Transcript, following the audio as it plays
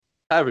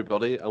Hi,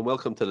 everybody, and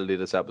welcome to the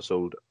latest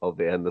episode of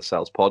the End of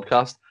Celts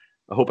podcast.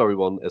 I hope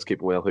everyone is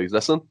keeping well who's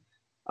listening.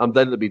 I'm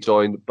delighted to be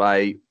joined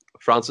by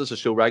Francis, a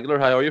show regular.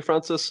 How are you,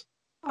 Francis?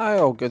 Aye,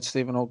 all good,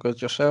 Stephen. All good.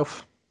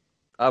 Yourself?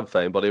 I'm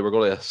fine, buddy. We're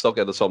going to stuck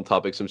into some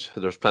topics.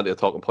 There's plenty of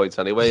talking points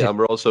anyway, and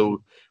we're also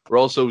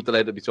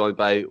delighted to be joined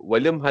by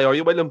William. How are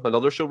you, William?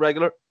 Another show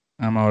regular.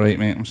 I'm all right,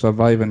 mate. I'm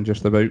surviving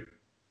just about.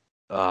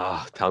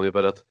 Tell me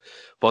about it.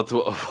 But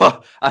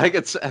I think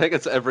it's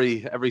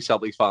every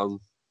Celtics fan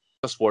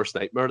just worst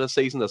nightmare this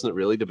season, isn't it?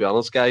 Really, to be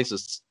honest, guys,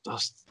 it's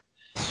just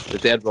the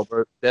dead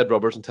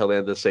rubbers until the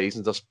end of the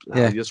season.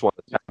 You just want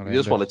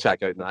to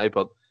check out now,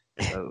 but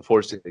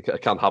unfortunately,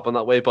 it can't happen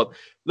that way. But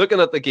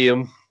looking at the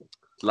game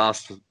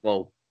last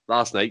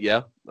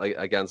night,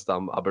 against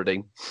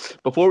Aberdeen.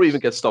 Before we even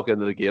get stuck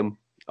into the game,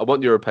 I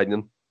want your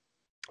opinion.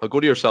 I'll go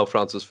to yourself,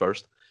 Francis,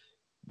 first.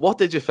 What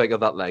did you think of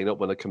that lineup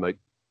when it came out?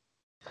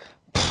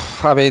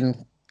 I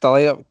mean, the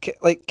lineup,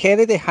 like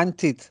Kennedy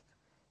hinted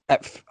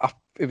at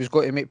he was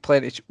going to make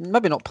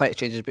maybe not plenty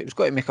changes, but he was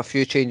going to make a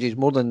few changes,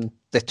 more than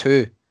the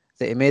two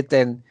that he made.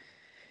 Then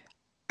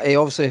he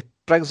obviously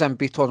brings in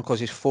Beaton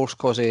because he's forced,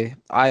 because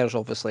Ayer's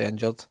obviously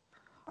injured.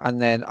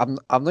 And then I'm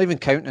not even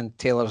counting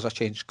Taylor as a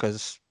change,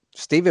 because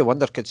Stevie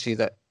Wonder could see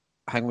that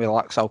Hingway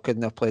Laxalt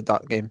couldn't have played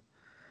that game.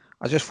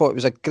 I just thought it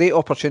was a great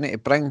opportunity to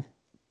bring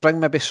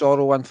maybe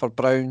Sorrow in for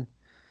Brown,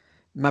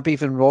 maybe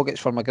even Rogic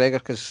for McGregor,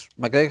 because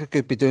McGregor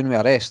could be doing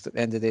with a rest at the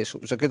end of the day, so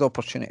it was a good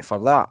opportunity for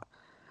that.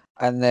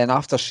 And then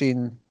after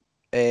seeing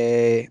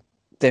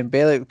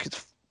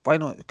Dembele, why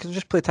not? Could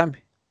just play him?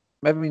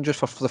 Maybe even just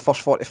for the first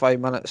 45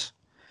 minutes.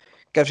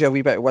 Gives you a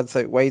wee bit of width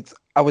out wide.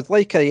 I would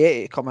like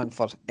Ayeti to come in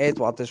for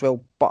Edward as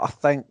well, but I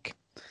think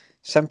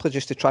simply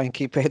just to try and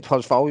keep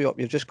Edward's value up,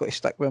 you've just got to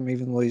stick with him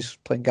even though he's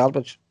playing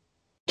garbage.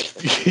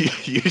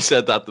 You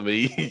said that to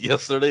me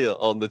yesterday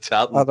on the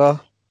chat. I know.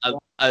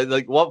 I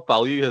like, what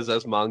value has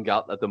this man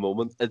got at the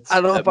moment?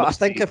 I know, but I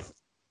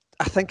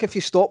think if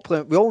you stop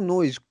playing, we all know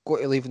he's got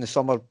to leave in the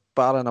summer,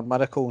 barring a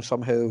miracle, and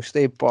somehow he'll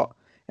stay.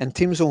 And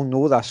teams all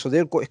know this, so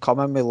they're going to come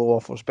in with low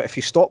offers. But if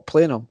you stop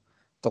playing him,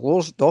 the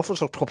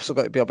offers are probably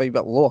going to be a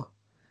bit lower,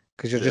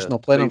 because you're just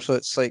not playing him. So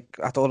it's like,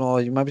 I don't know,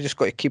 you maybe just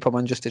got to keep him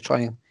in just to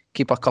try and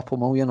keep a couple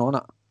million on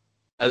it.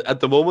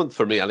 At the moment,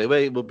 for me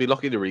anyway, we'll be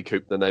lucky to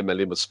recoup the 9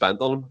 million was spent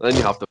on him. And then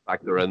you have to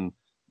factor in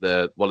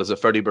the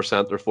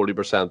 30% or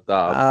 40%.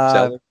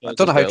 I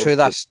don't know how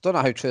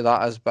true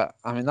that is, but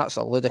I mean, that's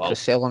a ludicrous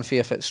selling fee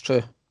if it's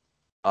true.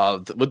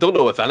 We don't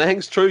know if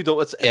anything's true,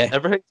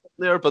 everything's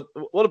there. But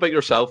what about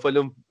yourself,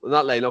 William? When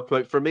that lineup came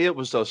out, for me, it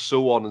was just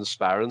so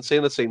uninspiring.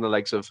 Seeing the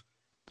likes of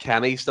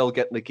Kenny still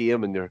getting the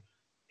game, and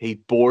he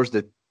bores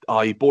me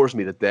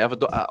to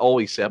death. I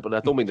always say it, but I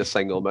don't mean to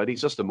single him out.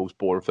 He's just the most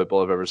boring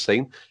football I've ever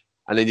seen.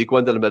 And then you go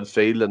into the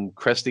midfield, and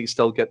Christie's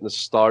still getting the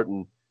start.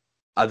 And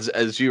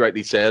as you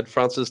rightly said,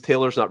 Francis,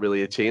 Taylor's not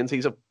really a change.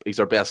 He's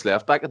our best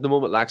left back at the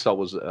moment. Laxalt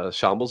was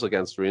shambles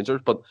against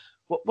Rangers. But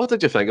what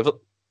did you think of it?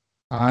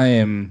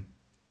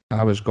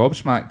 I was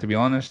gobsmacked, to be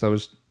honest. I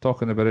was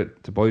talking about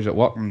it to boys at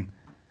work, and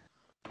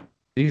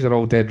these are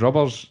all dead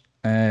rubbers.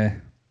 I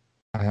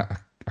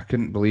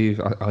couldn't believe.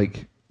 I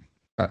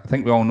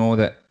think we all know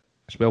that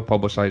it's well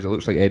publicised. It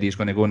looks like Eddie's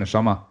going to go in the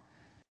summer.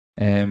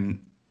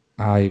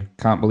 I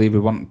can't believe we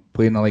weren't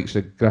playing the likes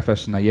of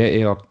Griffiths and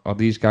Ayeti or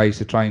these guys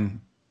to try and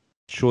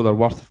show their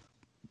worth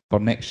for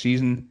next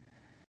season.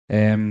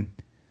 The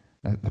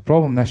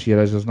problem this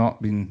year is there's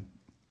not been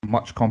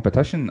much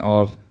competition,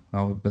 or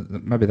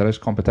maybe there is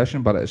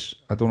competition, but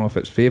I don't know if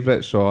it's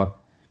favourites or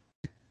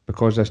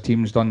because this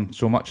team's done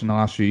so much in the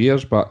last few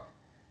years. But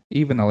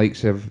even the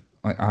likes of,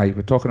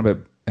 we're talking about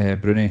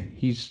Bruni,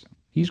 he's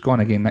gone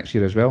again next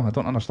year as well. I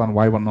don't understand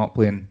why we're not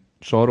playing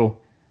Sorrow.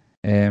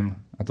 I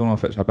don't know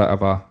if it's a bit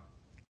of a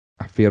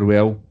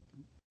farewell,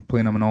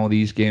 playing him in all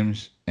these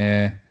games.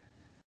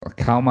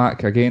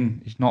 Kalmak,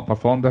 again, he's not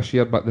performed this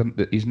year, but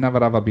he's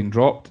never ever been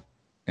dropped.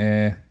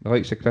 The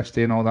likes of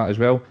Christie and all that as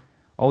well.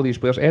 All these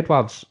players.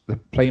 Edwards, the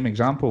prime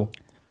example.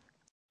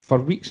 For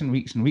weeks and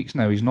weeks and weeks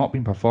now, he's not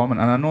been performing.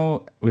 And I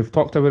know we've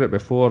talked about it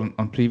before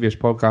on previous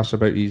podcasts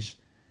about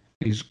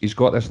he's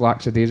got this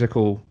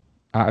lackadaisical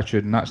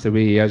attitude, and that's the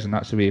way he is, and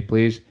that's the way he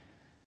plays.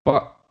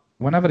 But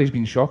whenever he's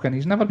been shocking,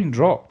 he's never been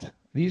dropped.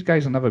 These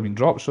guys have never been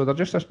dropped, so they're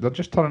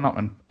just turning up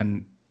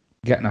and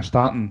getting a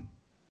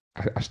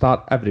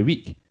start every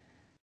week.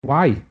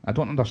 Why? I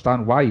don't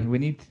understand why.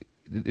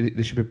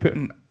 They should be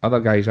putting other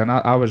guys in.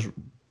 I was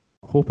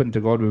hoping to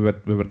God we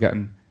were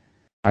getting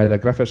either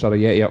Griffiths or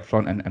Ayeti up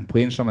front and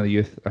playing some of the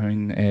youth. I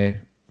mean,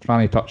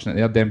 Franny touched it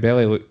there.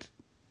 Dembele looked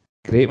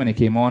great when he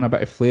came on, a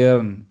bit of flair,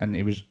 and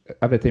he was,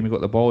 every time he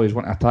got the ball, he was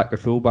wanting to attack the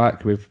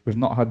fullback. We've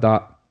not had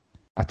that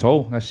at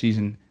all this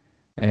season,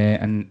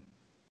 and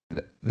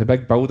the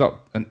big build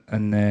up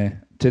and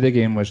to the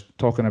game was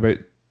talking about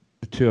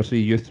the 2 or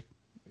 3 youth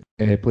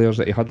players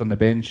that he had on the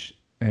bench,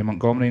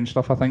 Montgomery and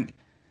stuff, I think.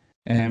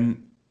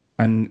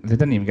 And they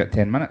didn't even get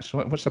 10 minutes.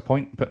 What's the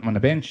point putting them on the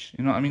bench?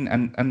 You know what I mean?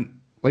 And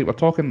like we're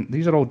talking,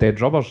 these are all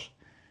dead rubbers.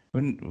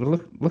 When we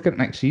look at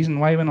next season,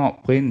 why are we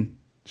not playing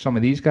some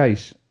of these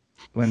guys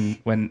when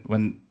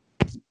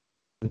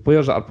the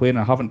players that are playing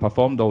and haven't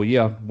performed all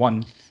year,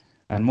 one,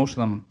 and most of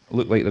them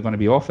look like they're going to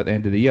be off at the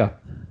end of the year.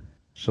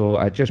 So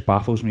it just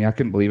baffles me. I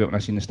couldn't believe it when I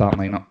seen the starting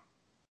lineup.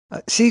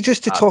 See,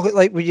 just to talk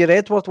like with your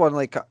Edward one,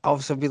 like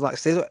obviously we like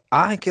said,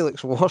 I think he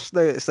looks worse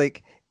now. It's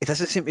like he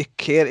doesn't seem to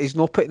care. He's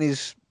not putting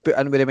his boot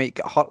in where he might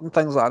get hurt and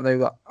things like that now.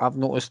 That I've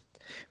noticed.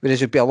 Whereas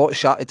he'd be a lot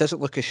sharp. It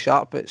doesn't look as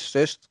sharp, but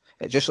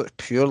it just looks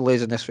pure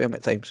laziness for him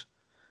at times.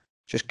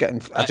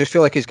 I just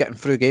feel like he's getting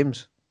through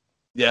games.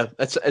 Yeah,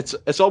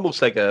 it's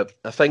almost like a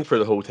thing for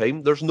the whole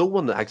team. There's no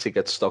one that actually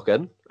gets stuck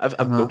in.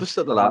 I've noticed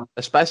it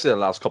especially the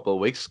last couple of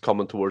weeks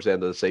coming towards the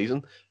end of the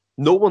season.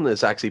 No one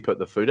is actually putting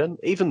the foot in.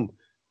 Even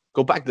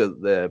go back to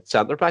the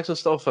centre backs and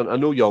stuff. And I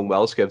know Young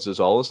Wells gives us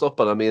all and stuff,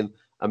 but I mean,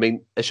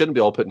 it shouldn't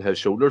be all put in his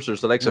shoulders.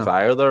 There's the likes of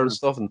Ayer there and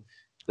stuff, and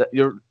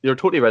you're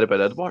totally right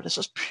about Edward. This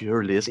is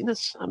pure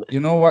laziness. I mean, you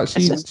know what?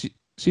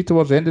 See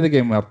towards the end of the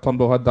game where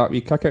Turnbull had that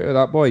wee kick out of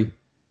that boy.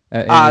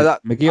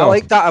 McGee. I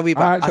like that a wee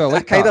bit. I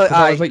like that.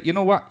 I was like, you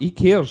know what? He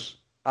cares.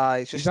 He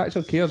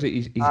actually cares.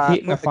 He's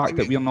hating the fact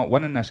that we're not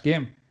winning this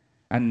game,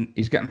 and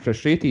he's getting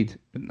frustrated.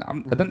 I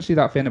didn't see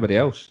that for anybody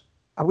else.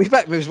 A wee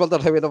bit. We was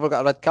wondering how we never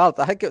got a red card.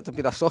 I think it would have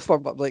been a soft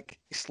one, but like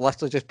he's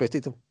literally just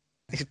booted him.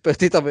 He's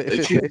booted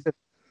him.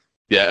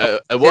 Yeah,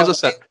 it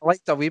was I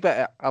liked a wee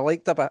bit. I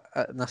liked a bit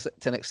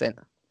to an extent.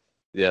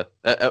 Yeah,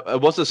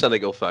 it was a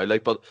cynical foul,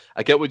 but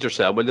I get what you're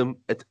saying, William.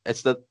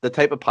 It's the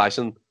type of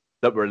passion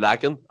that we're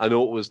lacking. I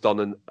know it was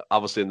done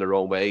obviously in the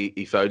wrong way.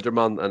 He fouled their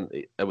man, and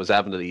it was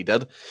evident he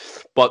did.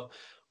 But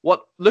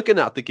looking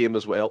at the game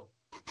as well.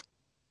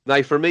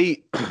 Now, for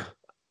me,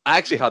 I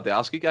actually had to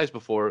ask you guys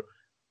before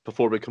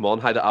we come on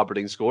how did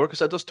Aberdeen score,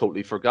 because I just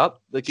totally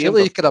forgot the game.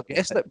 Surely you could have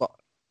guessed it, but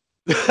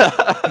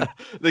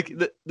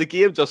the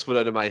game just went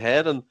out of my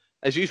head, and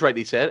as you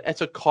rightly said,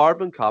 it's a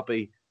carbon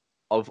copy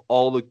of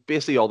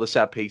basically all the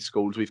set piece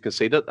goals we've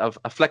conceded.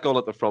 A flick on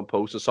at the front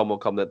post and someone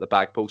coming at the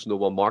back post, no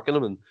one marking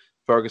him, and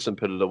Ferguson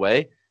put it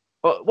away.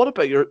 But what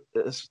about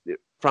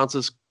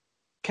Francis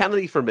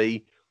Kennedy? For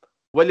me,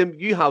 William,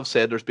 you have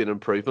said there's been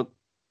improvement.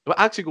 But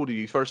actually, go to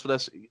you first for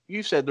this.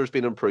 You've said there's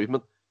been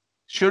improvement.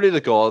 Surely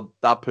to God,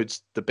 that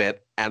puts to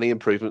bed any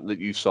improvement that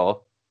you saw.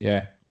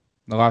 Yeah,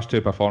 the last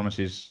two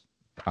performances,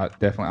 I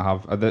definitely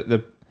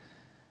have.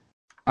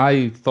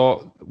 I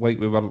thought like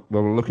we were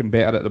looking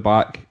better at the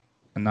back,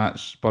 and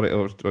but it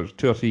was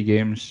 2 or 3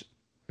 games.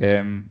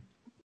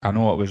 I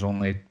know it was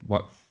only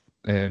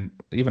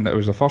even it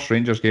was the first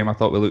Rangers game. I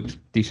thought we looked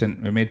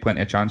decent. We made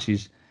plenty of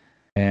chances,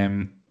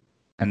 in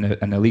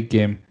the league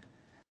game,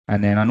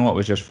 and then I know it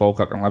was just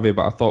Falkirk and Levy,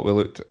 but I thought we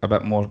looked a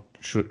bit more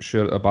sure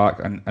at the back,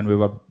 and we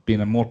were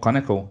being more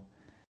clinical.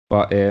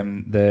 But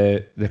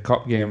the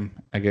cup game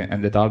again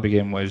and the derby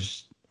game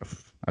was,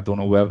 I don't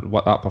know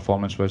what that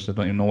performance was. I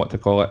don't even know what to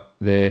call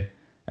it.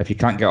 If you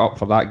can't get up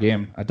for that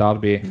game, a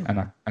derby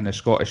and the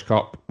Scottish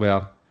Cup,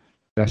 where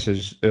this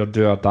is our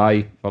do or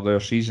die for their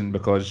season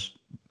because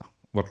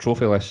we're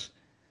trophyless.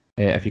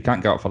 If you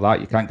can't get up for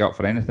that, you can't get up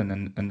for anything,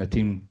 and the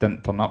team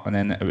didn't turn up. And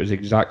then it was the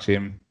exact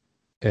same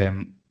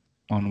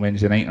on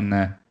Wednesday night in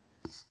the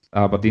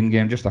Aberdeen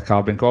game, just a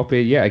carbon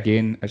copy. Yet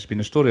again, it's been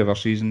the story of our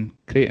season,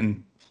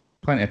 creating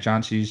plenty of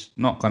chances,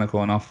 not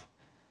clinical enough.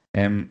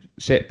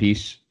 Set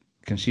piece,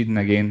 conceding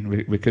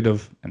again. We could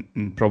have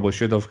and probably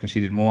should have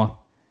conceded more.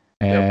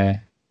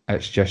 Yep.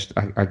 It's just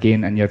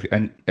again, and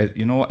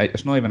you know,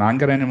 it's not even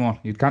anger anymore.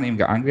 You can't even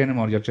get angry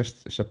anymore.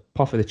 It's a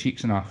puff of the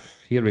cheeks and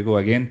here we go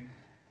again.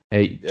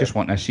 Just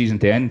want a season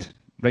to end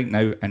right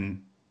now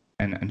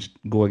and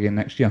go again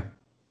next year.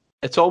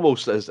 It's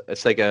almost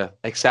it's like a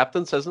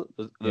acceptance, isn't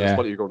it? That's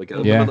what you're going to get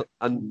in a minute.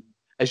 And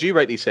as you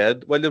rightly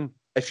said, William,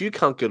 if you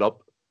can't get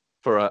up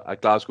for a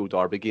Glasgow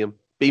derby game,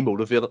 be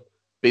motivated,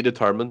 be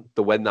determined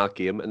to win that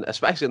game, and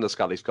especially in the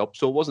Scottish Cup.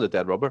 So it wasn't a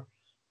dead rubber.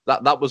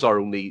 That was our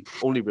only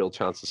real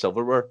chance of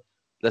silverware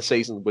this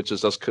season, which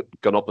has just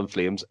gone up in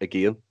flames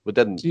again. We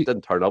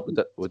didn't turn up.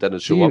 We didn't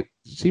show up.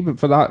 See, but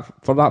for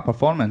that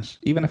performance,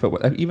 even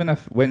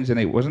if Wednesday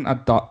night wasn't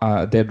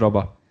a dead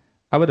rubber,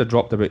 I would have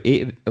dropped at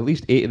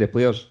least 8 of the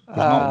players because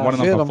not one of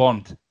them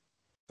performed.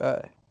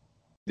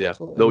 Yeah,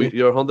 no,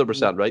 you're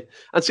 100% right.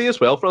 And see as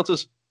well,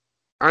 Francis,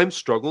 I'm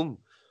struggling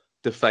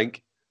to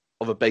think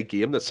of a big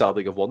game that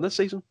Celtic have won this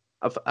season.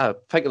 I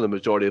think in the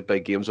majority of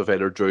big games we've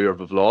either drew or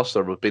we've lost,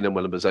 or we've been in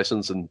winning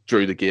positions and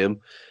drew the game.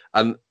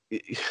 And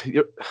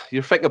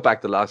you're thinking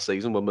back to last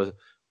season when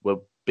we're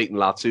beating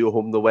Lazio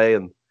home the way,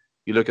 and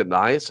you look at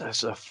now, it's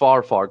a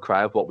far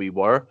cry of what we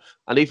were.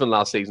 And even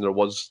last season there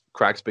was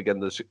cracks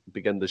begin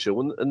to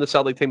show in the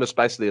Celtic team,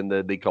 especially in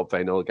the League Cup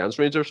final against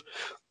Rangers.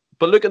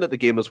 But looking at the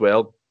game as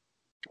well,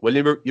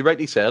 William, you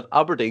rightly said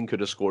Aberdeen could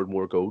have scored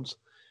more goals.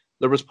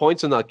 There was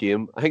points in that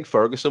game. I think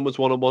Ferguson was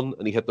 1-on-1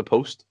 and he hit the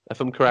post,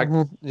 if I'm correct.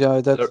 Mm-hmm. Yeah, I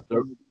did.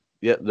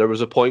 There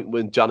was a point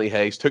when Johnny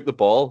Hayes took the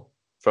ball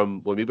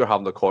from when we were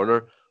having the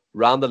corner,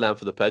 ran the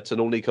length of the pitch, and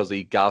only because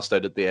he gassed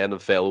out at the end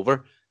and fell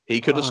over,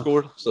 he could have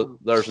scored. So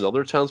there's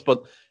another chance.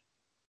 But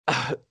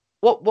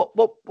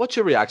what's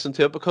your reaction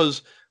to it?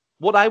 Because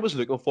what I was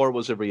looking for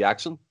was a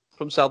reaction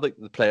from Celtic,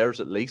 the players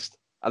at least.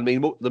 I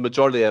mean, the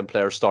majority of them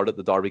players started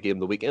the derby game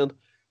the weekend.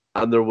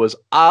 and there was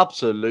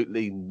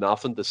absolutely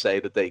nothing to say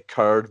that they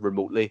cared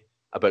remotely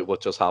about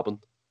what just happened.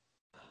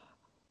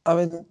 I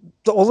mean,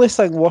 the only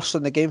thing worse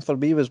than the game for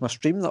me was my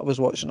stream that I was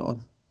watching it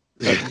on.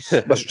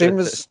 My stream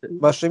was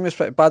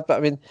pretty bad, but I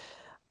mean,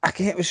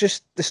 again, it was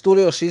just the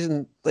story of the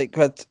season. Like,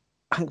 we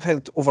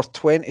had over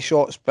 20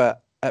 shots,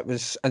 but it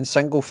was in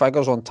single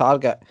figures on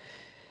target.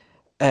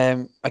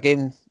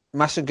 Again,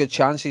 missing good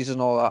chances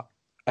and all that,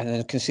 and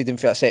then conceding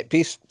for a set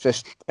piece.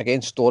 Just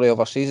again, story of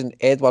our season.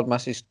 Edward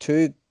misses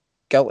 2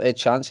 gilt-edged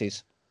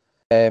chances.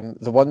 The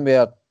one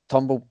where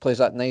Tumble plays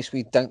that nice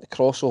wee dink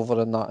crossover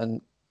and that,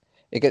 and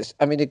it gets.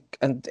 I mean,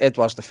 and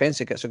Edward's defence,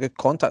 he gets a good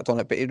contact on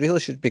it, but he really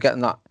should be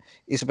getting that.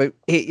 He's about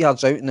 8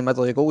 yards out in the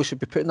middle of the goal. He should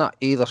be putting that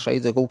either side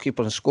of the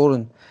goalkeeper and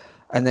scoring.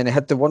 And then he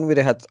had the one where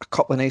he had a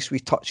couple of nice wee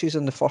touches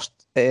in the first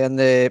in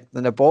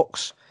the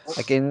box.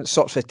 Again,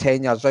 sort of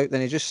 10 yards out.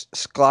 Then he just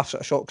sclaffs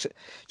at a shot. 'Cause it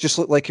just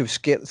looked like he was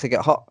scared to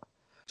get hurt.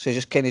 So he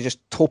just kind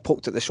of toe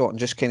poked at the shot and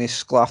just kind of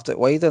sclaffed it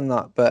wide in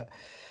that. But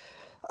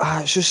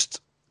it's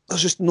just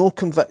there's just no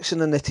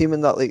conviction in the team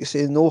in that. Like you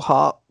say, no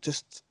heart.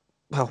 Just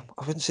I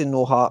wouldn't say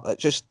no heart. It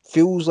just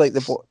feels like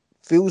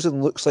feels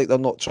and looks like they're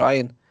not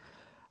trying.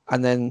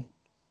 And then,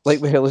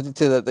 like we alluded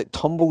to, that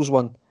Tumbles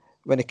one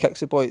when he kicks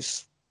the ball,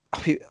 it's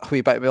a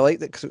wee bit we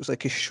liked it because it was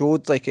like he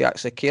showed like he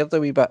actually cared a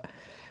wee bit.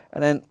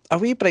 And then a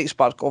wee bright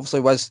spark obviously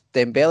was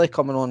Dembele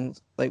coming on,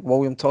 like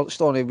William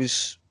touched on. He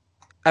was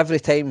every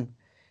time.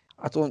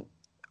 I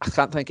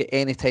can't think of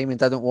any time he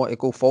didn't want to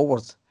go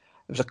forward.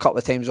 There was a couple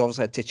of times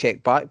obviously had to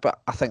check back,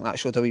 but I think that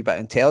showed a wee bit of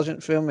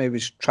intelligence for him. He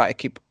was trying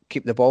to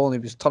keep the ball and he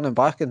was turning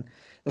back, and there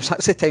was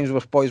actually times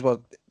where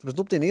there was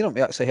nobody near him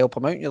to actually help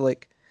him out. And you're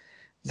like,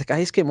 the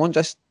guys came on,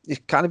 just you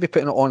can't be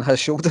putting it on his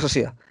shoulders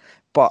here.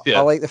 But yeah.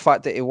 I like the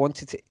fact that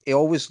he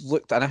always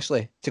looked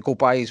initially to go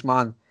by his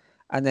man,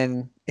 and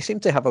then he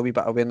seemed to have a wee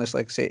bit of awareness,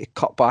 like say, he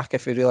cut back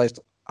if he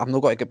realised I'm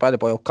not going to get by the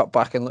ball, I'll cut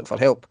back and look for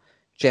help.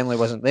 Generally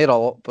wasn't there a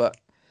lot, but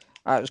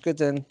it was good.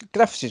 And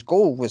Griffiths'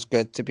 goal was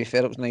good, to be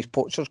fair. It was a nice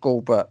poacher's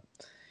goal, but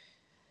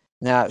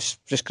it's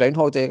just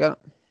Groundhog Day again.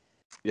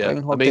 Yeah,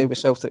 Groundhog Day with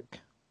Celtic.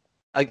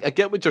 I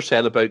get what you're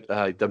saying about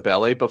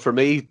Dembele, but for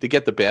me, to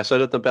get the best out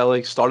of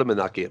Dembele, start him in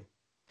that game.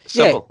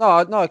 Simple.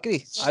 Yeah, no, I agree.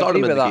 Start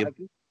him in the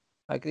game.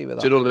 I agree with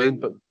that. Do you know what I mean?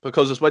 But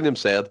because as William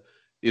said,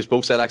 you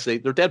both said actually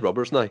they're dead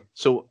rubbers now.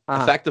 So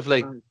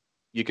effectively,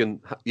 you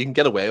can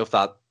get away with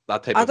that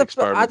type of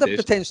experimentation. I'd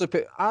potentially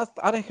put. I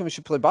reckon we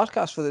should play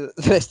Barkas for the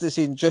rest of the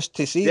season just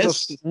to see.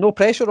 Yes. There's no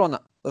pressure on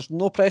it. There's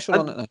no pressure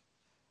on it now.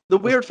 The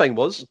weird thing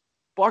was,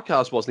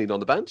 Barkas wasn't even on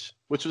the bench,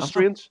 which was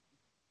strange.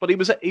 But he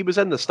was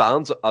in the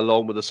stands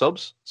along with the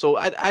subs. So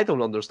I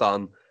don't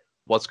understand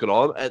what's going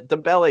on.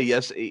 Dembele,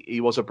 yes,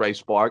 he was a bright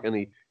spark,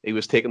 and he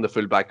was taking the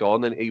full back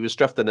on, and he was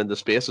drifting into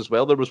space as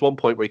well. There was one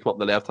point where he came up on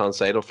the left-hand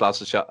side or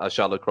flashed a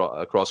shot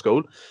across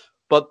goal.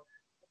 But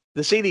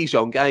to see these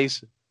young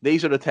guys,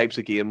 these are the types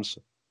of games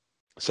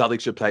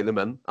Celtic should play them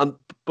in. And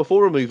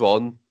before we move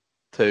on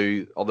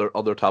to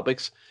other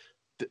topics,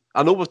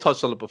 I know we've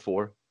touched on it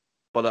before,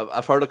 but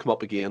I've heard it come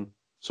up again.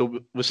 So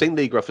we've seen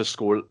Lee Griffiths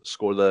score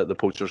the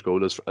poacher's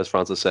goal, as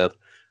Francis said.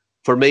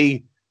 For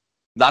me,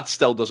 that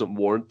still doesn't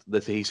warrant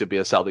that he should be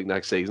a Celtic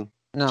next season.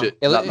 No, he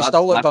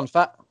still looked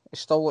unfit. He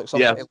still looks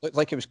unfit. It looked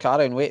like he was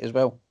carrying weight as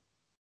well.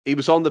 He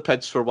was on the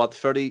pitch for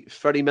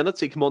 30 minutes.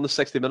 He came on the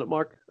 60-minute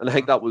mark, and I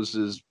think that was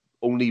his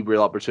only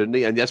real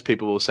opportunity. And yes,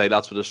 people will say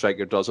that's what a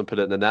striker does and put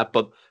it in the net.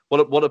 But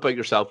what about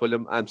yourself,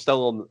 William? I'm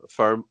still on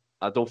firm.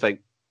 I don't think,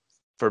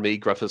 for me,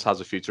 Griffiths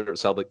has a future at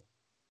Celtic.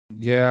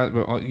 Yeah,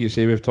 well, you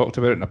say we've talked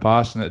about it in the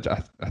past, and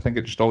I think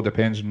it just all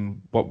depends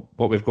on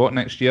what we've got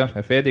next year.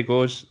 If Eddie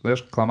goes,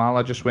 there's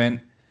Klamala just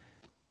went.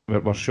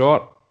 We're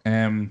short.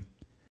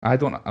 I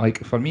don't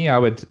like. For me,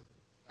 I'd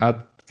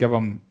give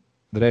him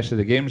the rest of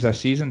the games this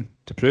season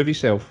to prove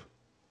himself.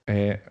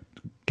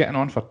 Getting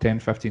on for 10,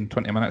 15,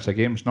 20 minutes a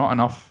game is not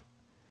enough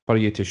for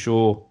you to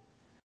show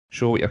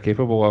what you're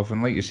capable of.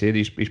 And like you said,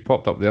 he's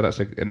popped up there.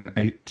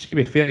 To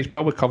be fair, he's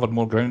probably covered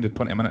more ground in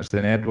 20 minutes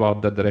than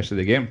Edward did the rest of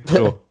the game.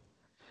 So.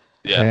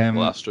 Yeah,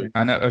 well, that's true.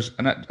 And it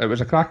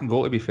was a cracking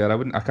goal, to be fair.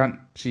 I can't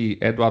see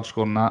Edward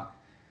scoring that.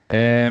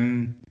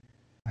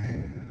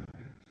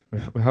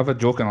 We have a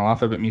joke and a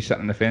laugh about me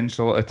sitting on the fence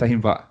a lot of the time,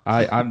 but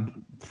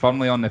I'm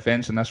firmly on the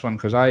fence in this one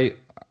because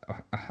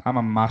I'm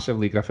a massive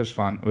Lee Griffiths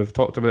fan. We've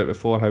talked about it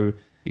before how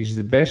he's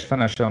the best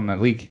finisher in the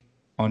league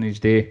on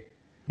his day,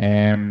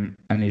 and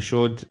he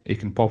showed he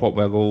can pop up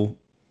with a goal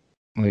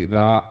like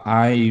that.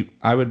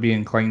 I would be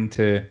inclined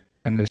to,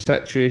 in the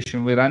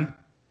situation we're in,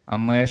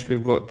 unless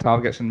we've got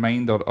targets in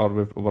mind or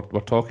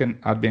we're talking,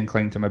 I'd be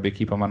inclined to maybe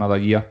keep him another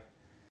year.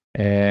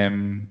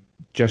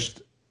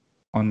 Just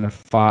on the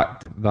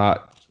fact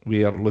that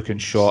we are looking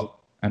short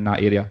in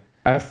that area.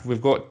 If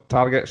we've got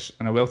targets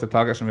and a wealth of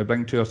targets and we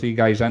bring 2 or 3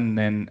 guys in,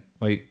 then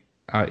it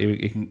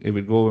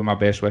would go with my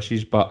best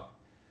wishes, but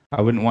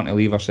I wouldn't want to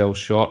leave ourselves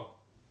short.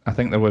 I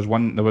think there was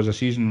a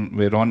season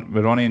with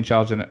Ronnie in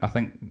charge, and I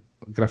think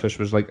Griffiths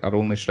was like our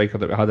only striker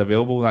that we had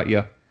available that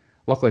year.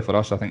 Luckily for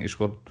us, I think he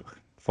scored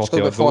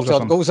 40 odd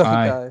goals or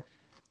something.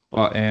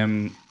 But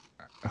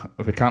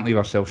we can't leave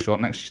ourselves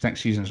short. Next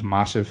season's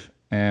massive.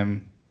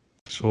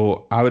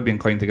 So I would be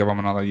inclined to give him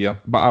another year.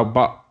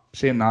 But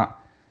saying that,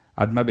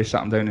 I'd maybe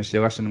sit him down and say,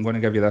 listen, I'm going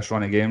to give you this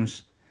run of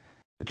games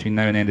between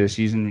now and the end of the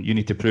season. You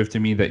need to prove to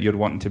me that you're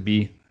wanting to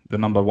be the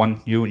number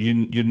one. You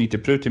need to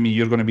prove to me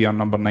you're going to be our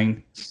number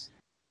 9.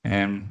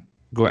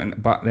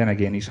 But then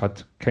again, he's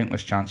had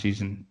countless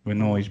chances, and we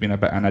know he's been a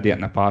bit of an idiot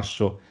in the past.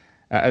 So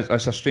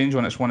it's a strange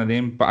one. It's one of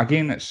them. But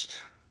again, it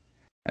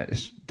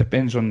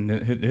depends on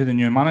who the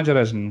new manager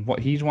is and what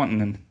he's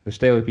wanting and the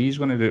style of he's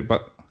going to do.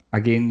 But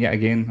yet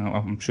again,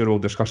 I'm sure we'll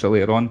discuss it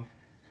later on.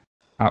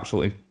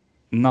 Absolutely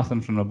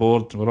nothing from the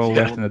board. We're all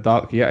left in the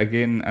dark yet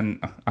again, and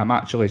I'm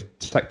actually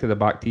sick to the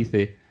back teeth.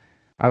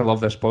 I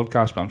love this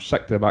podcast, but I'm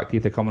sick to the back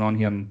teeth of coming on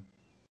here and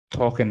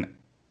talking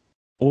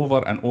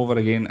over and over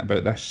again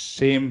about this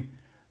same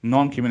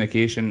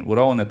non-communication. We're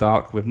all in the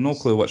dark. We've no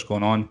clue what's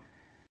going on.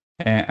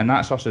 And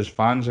that's us as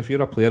fans. If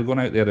you're a player going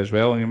out there as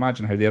well, you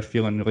imagine how they're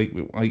feeling.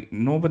 Like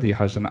nobody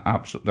has an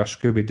absolute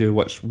Scooby-Doo.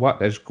 What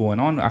is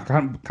going on? I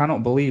can't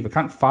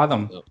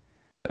fathom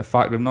the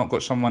fact we've not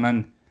got someone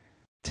in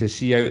to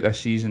see out this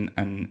season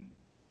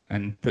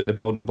and put the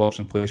building blocks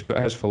in place, put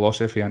his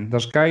philosophy in.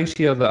 There's guys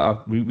here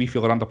that we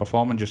feel are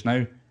underperforming just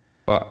now,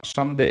 but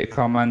somebody to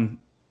come in,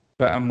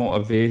 bit of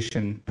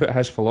motivation, put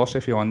his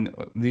philosophy on,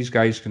 these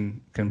guys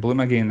can bloom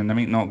again, and they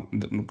might not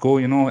go,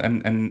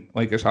 and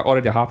like it's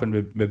already happened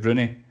with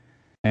Rooney.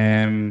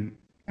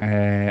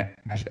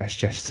 It's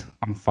just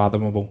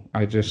unfathomable.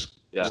 I just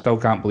still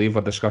can't believe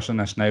we're discussing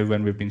this now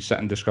when we've been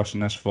sitting discussing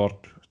this for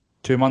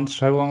 2 months.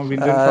 How long have we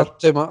been doing for?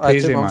 2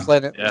 months. 2 months.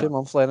 Lennon, 2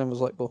 months. Lennon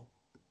was like, "Well,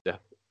 yeah,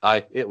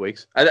 8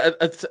 weeks."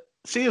 I'd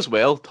see as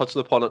well,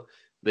 touching upon it,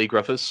 Lee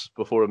Griffiths.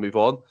 Before we move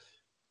on.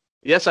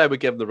 Yes, I would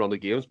give them the run of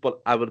games,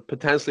 but I would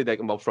potentially take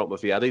them up front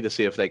with Yeti to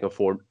see if they can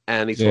form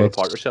any sort of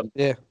partnership.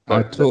 Yeah,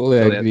 I totally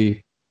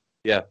agree.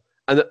 Yeah,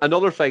 and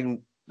another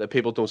thing that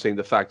people don't seem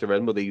to factor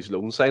in with these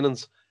loan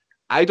signings,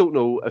 I don't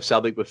know if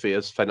Celtic would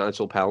face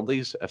financial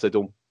penalties if they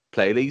don't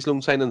play these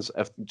loan signings.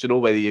 Do you know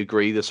whether you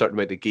agree to a certain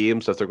amount of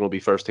games if they're going to be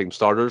first team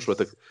starters with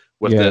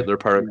their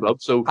parent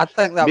club? So I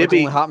think that would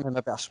only happen in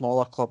maybe a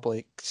smaller club,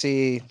 like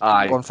say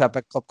going for a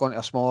big club, going to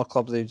a smaller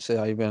club, they'd say,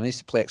 "I needs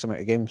to play X amount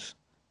of games."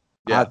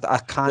 Yeah. I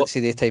can't see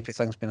the type of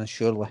things being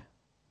surely.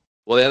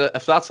 Well, then,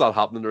 if that's not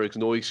happening, there is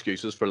no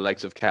excuses for the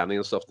likes of Kenny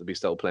and stuff to be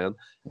still playing.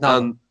 No.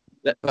 And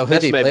well, who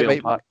do you play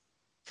right?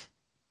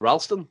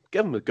 Ralston,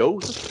 give him a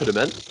go. Just put him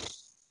in.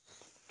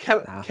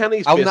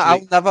 Kenny's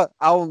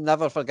I'll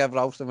never forgive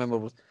Ralston when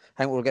we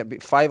were getting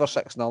beat 5 or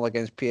 6-0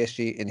 against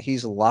PSG, and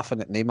he's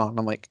laughing at Neymar, and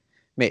I'm like,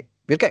 mate,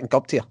 we're getting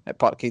gubbed here at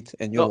Parkhead,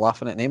 and you're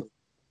laughing at Neymar.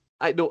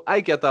 I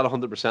get that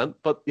 100%,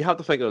 but you have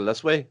to think of it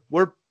this way: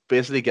 we're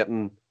basically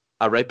getting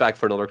a right back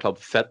for another club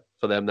fit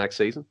for them next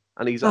season,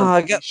 and he's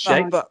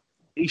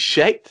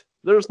shite.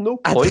 There's no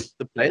point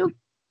to play him.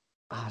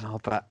 I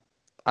know, but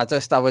I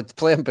would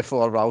play him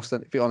before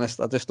Ralston. To be honest,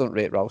 I just don't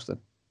rate Ralston.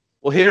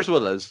 Well, here's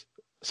what it is: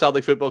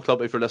 Celtic Football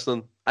Club, if you're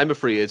listening, I'm a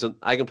free agent.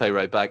 I can play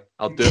right back.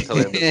 I'll do it till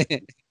the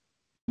end.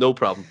 No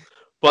problem.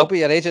 But I'll be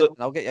your agent, and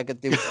I'll get you a good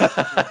deal.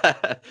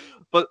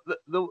 But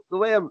the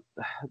way I'm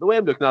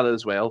looking at it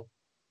as well.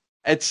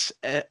 It's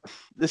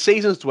the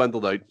season's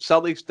dwindled out.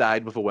 Celtic's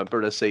died with a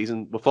whimper this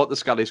season. We thought the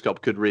Scottish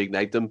Cup could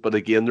reignite them, but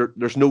again,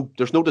 there's no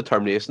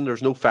determination,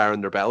 there's no fire in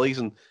their bellies,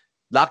 and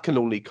that can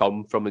only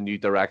come from a new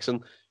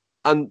direction.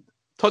 And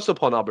touched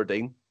upon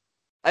Aberdeen,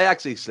 I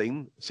actually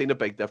seen a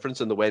big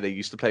difference in the way they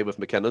used to play with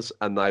McInnes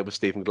and now with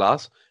Stephen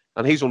Glass,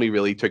 and he's only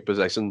really took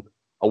possession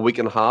a week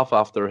and a half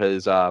after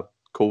his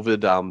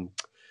COVID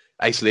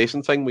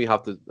isolation thing. We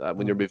have to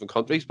when you're moving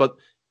countries, but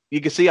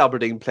you can see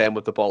Aberdeen playing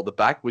with the ball at the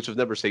back, which we've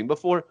never seen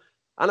before.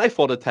 And I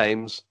thought at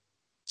times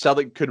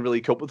Celtic couldn't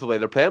really cope with the way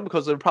they're playing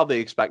because they were probably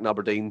expecting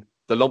Aberdeen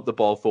to lump the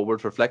ball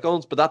forward for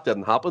flick-ons, but that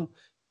didn't happen.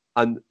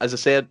 And as I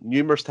said,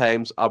 numerous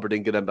times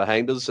Aberdeen get in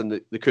behind us and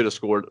they could have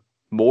scored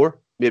more,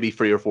 maybe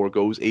 3 or 4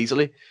 goals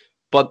easily.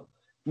 But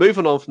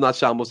moving on from that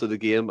shambles of the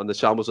game and the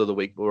shambles of the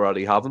week we're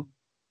already having,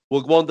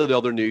 we'll go on to the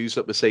other news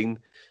that we've seen,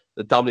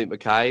 that Dominic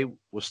Mackay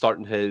was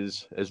starting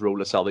his role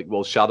at Celtic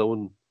while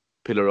shadowing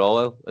Peter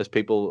Oil, as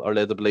people are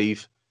led to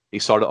believe. He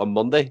started on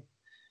Monday.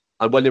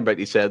 And William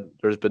rightly said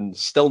there's been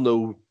still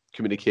no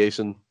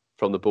communication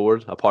from the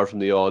board, apart from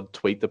the odd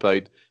tweet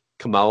about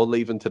Kamal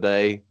leaving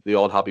today, the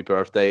odd happy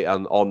birthday,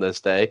 and on this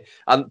day.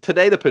 And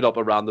today they put up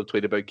a random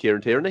tweet about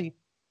Kieran Tierney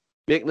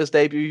making his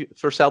debut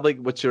for Celtic,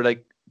 which you're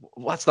like,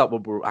 what's that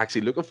what we're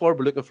actually looking for?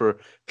 We're looking for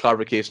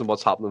clarification on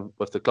what's happening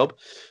with the club.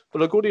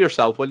 But I'll go to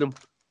yourself, William.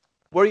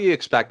 Were you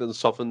expecting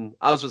something,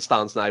 as it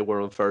stands now,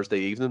 we're on Thursday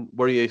evening,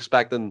 were you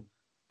expecting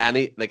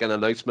any, like an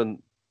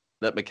announcement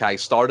that Mackay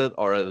started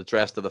or an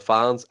address to the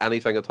fans,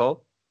 anything at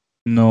all?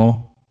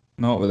 No,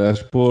 not with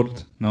this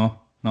board. No,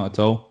 not at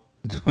all.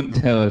 Don't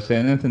tell us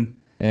anything.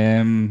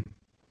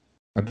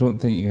 I don't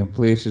think you can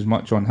place as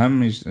much on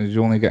him. He's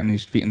only getting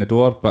his feet in the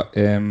door, but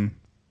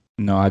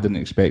no, I didn't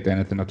expect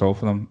anything at all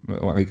from them.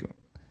 Like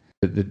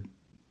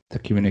the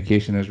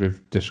communication, as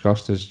we've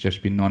discussed, has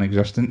just been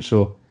non-existent.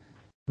 So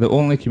the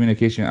only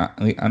communication,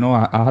 I know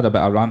I had a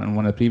bit of rant in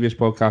one of the previous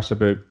podcasts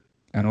about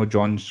I know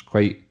John's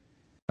quite.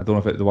 I don't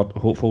know if the word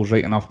hopeful is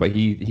right enough, but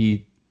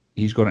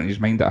he's got it in his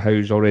mind that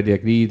Howe's already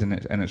agreed and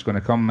it's going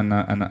to come.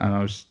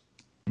 And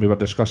we were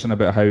discussing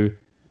about how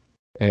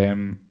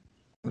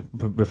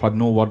we've had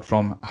no word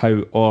from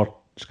Howe or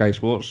Sky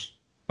Sports,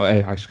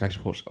 Sky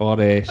Sports or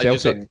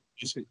Celtic.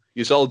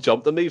 You all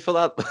jumped at me for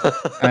that.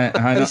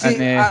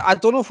 I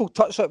don't know if we'll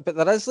touch it, but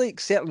there is like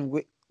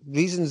certain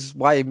reasons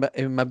why he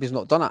maybe he's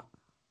not done it.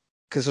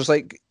 Because there's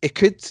like, it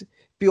could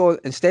be on,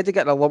 instead of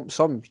getting a lump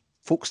sum,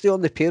 folks stay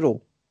on the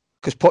payroll.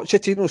 Because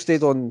Pochettino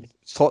stayed on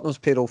Tottenham's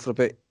payroll for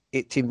about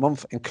 18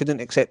 months and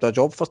couldn't accept a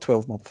job for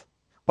 12 months.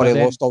 Or he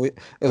lost all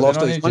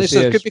his money.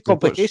 So there could be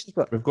complications.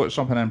 We've got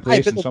something in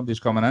place and somebody's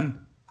coming in.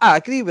 I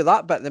agree with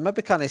that, but they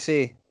maybe can't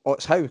say, oh,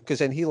 it's Howe, because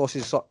then he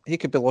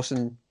could be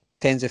losing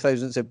tens of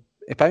thousands of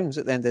pounds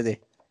at the end of the day.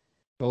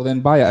 Well, then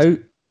buy it out.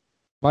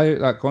 Buy out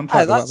that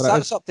contract.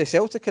 That's up to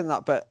Celtic and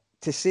that, but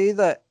to say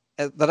that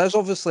there is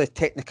obviously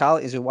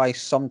technicalities of why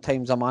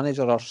sometimes a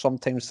manager or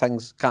sometimes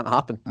things can't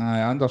happen.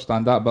 I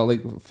understand that, but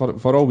like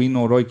for all we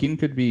know, Roy Keane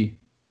could be.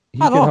 He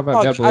could have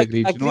a verbal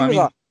agreed. You know what I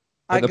mean?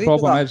 But the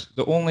problem is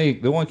the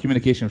only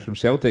communication from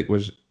Celtic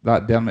was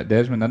that Dermot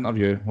Desmond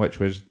interview, which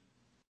was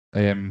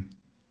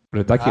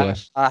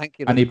ridiculous.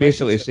 And he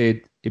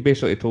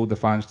basically told the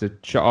fans to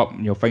shut up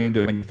and you'll find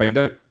out when you find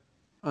out.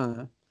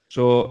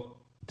 So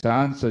to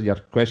answer your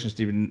question,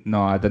 Stephen,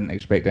 no, I didn't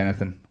expect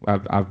anything.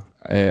 I've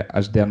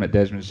as Dermot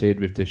Desmond said,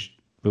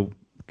 we'll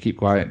keep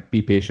quiet,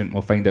 be patient,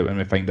 we'll find out when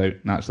we find out,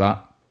 and that's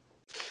that.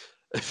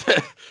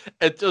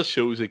 It just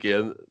shows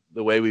again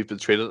the way we've been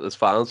treated as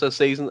fans this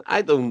season.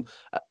 I don't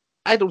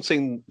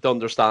seem to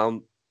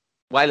understand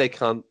why they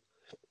can't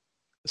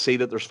see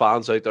that there's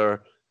fans out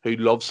there who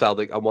love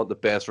Celtic and want the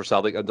best for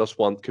Celtic and just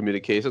want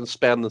communication,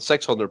 spending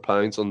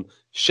 £600 on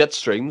shit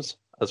streams,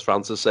 as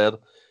Francis said,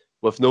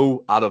 with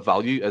no added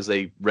value, as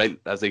they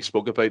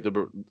spoke about. They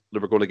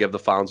were going to give the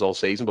fans all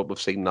season, but we've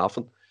seen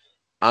nothing.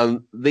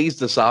 And these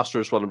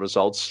disastrous running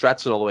results,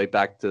 stretching all the way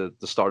back to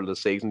the start of the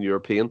season,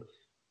 European,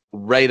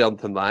 right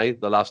until now,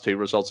 the last two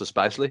results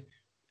especially,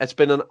 it's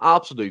been an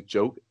absolute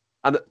joke.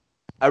 And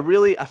I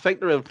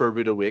think they're in for a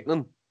rude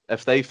awakening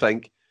if they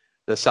think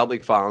the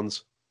Celtic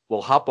fans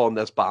will hop on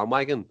this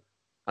bandwagon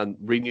and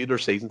renew their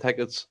season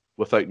tickets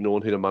without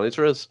knowing who the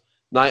manager is.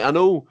 Now, I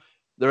know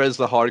there is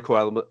the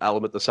hardcore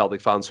element of Celtic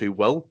fans who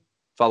will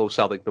follow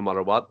Celtic no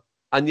matter what.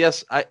 And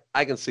yes,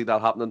 I can see that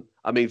happening.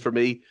 I mean, for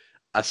me,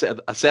 I said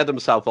to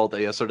myself all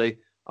day yesterday,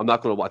 I'm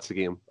not going to watch the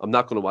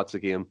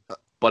game.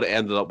 But I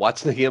ended up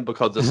watching the game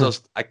because it's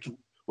just,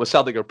 when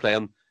Celtic are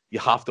playing, you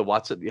have to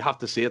watch it. You have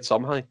to see it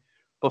somehow.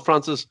 But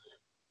Francis,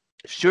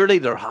 surely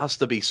there has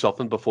to be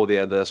something before the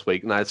end of this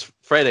week. Now, it's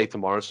Friday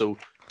tomorrow, so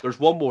there's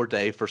one more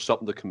day for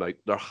something to come out.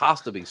 There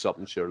has to be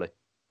something, surely.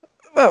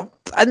 Well,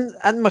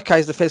 and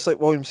Mackay's defence, like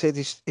William said,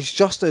 he's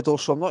just the door,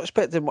 so I'm not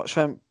expecting much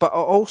from him. But I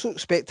also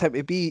expect him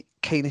to be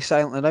kind of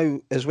silent now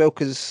as well,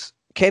 because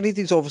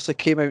Kennedy's obviously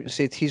came out and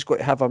said he's got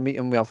to have a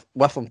meeting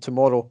with him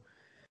tomorrow.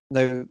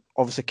 Now,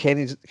 obviously,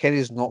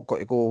 Kennedy's not got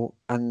to go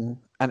into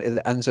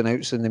the ins and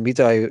outs in the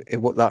media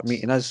of what that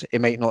meeting is. He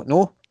might not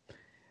know,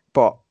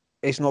 but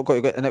he's not got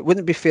to go. And it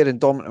wouldn't be fair in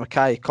Dominic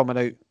Mackay coming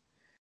out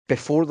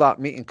before that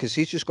meeting, because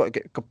he's just got to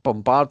get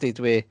bombarded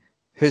with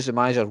who's the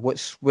manager,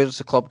 where's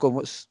the club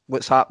going,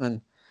 what's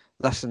happening,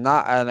 this and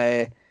that,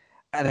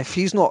 and if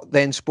he's not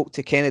then spoke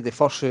to Kennedy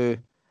first, who,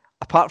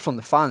 apart from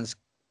the fans,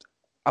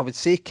 I would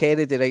say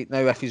Kennedy right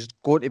now, if he's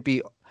got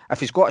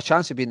a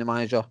chance of being the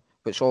manager,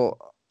 which I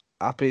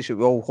appreciate,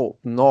 we all hope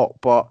not,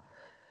 but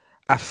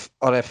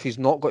if he's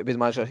not going to be the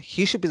manager,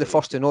 he should be the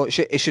first to know.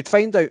 He should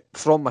find out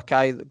from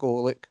Mackay that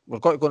go, look, we're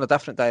going to go in a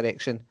different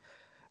direction,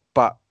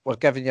 but we're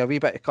giving you a wee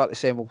bit of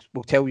courtesy and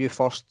we'll tell you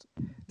first.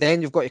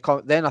 Then you've got to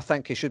come. Then I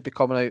think he should be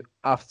coming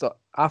out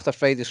after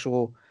Friday.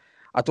 So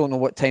I don't know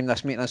what time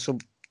this meeting is. So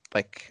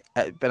like,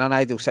 it'd been an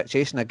ideal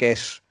situation, I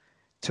guess.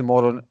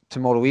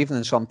 Tomorrow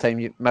evening,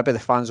 sometime, maybe the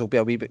fans will be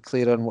a wee bit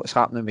clearer on what's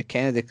happening with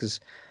Kennedy,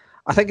 because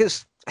I think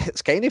it's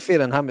kind of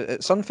fair on him.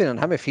 It's unfair on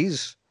him if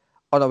he's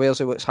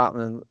unawares of what's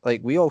happening,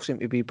 like we all seem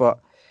to be. But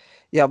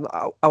yeah,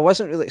 I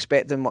wasn't really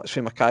expecting much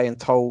from Mackay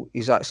until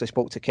he's actually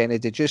spoke to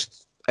Kennedy,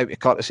 just out of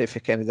courtesy for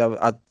Kennedy.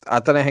 I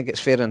don't think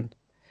it's fair on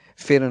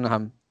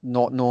him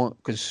not knowing,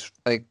 because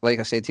like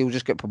I said, he'll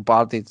just get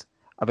bombarded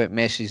about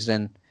messages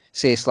and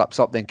say he slips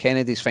up, then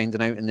Kennedy's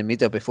finding out in the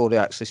media before he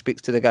actually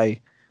speaks to the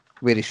guy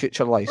where his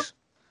future lies.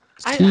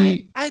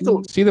 I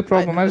don't see the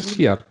problem is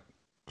here.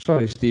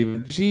 Sorry,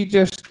 Stephen. See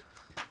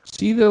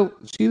the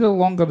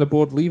longer the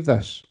board leave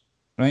this,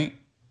 right,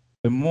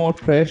 the more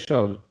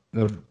pressure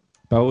they're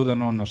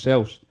building on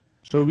themselves.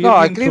 So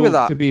we're being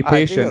told to be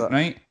patient,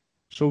 right?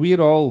 So we're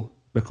all,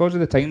 because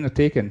of the time they're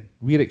taking,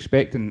 we're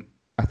expecting,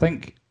 I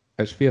think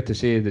it's fair to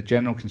say, the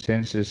general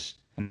consensus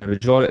and the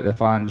majority of the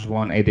fans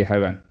want Eddie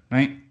Howe in,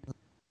 right?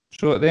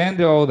 So at the end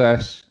of all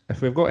this,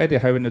 if we've got Eddie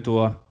Howe in the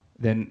door,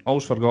 then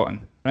all's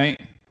forgotten, right?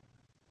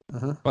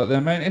 But the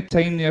amount of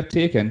time they're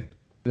taking,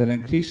 they're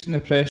increasing the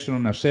pressure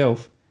on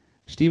themselves.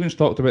 Stephen's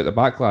talked about the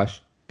backlash.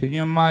 Can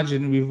you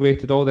imagine we've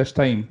waited all this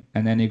time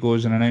and then he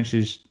goes and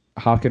announces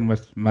Harkin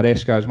with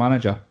Maresca as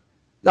manager?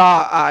 No,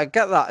 I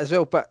get that as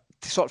well, but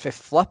to sort of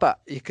flip it,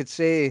 you could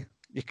say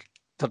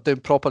they're doing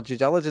proper due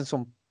diligence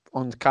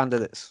on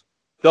candidates.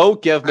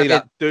 Don't give me I mean,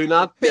 that. Do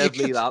not but you give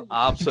me could- that you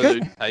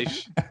absolute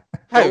pish.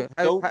 How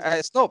Don't.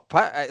 it's not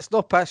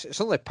pish.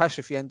 It's only pish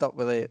if you end up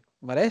with a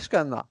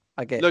Maresca in that.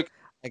 I get. Look,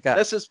 I get.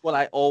 this is what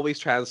I always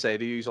try and say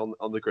to you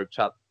on the group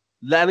chat.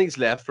 Lenny's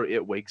left for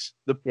 8 weeks.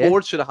 The Yeah.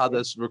 board should have had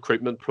this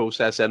recruitment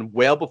process in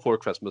well before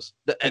Christmas.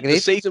 The Agreed.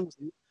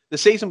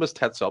 season was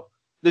tits up.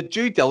 The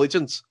due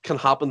diligence can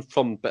happen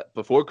from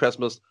before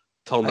Christmas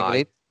till now.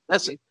 Agreed.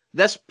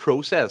 This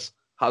process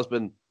has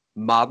been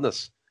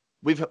madness.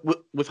 We've had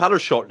our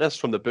shortlist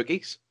from the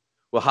bookies.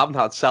 We haven't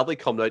had Celtic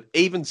coming out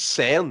even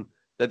saying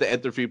that the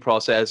interview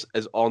process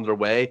is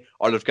underway,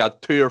 or they've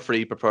got 2 or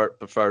 3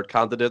 preferred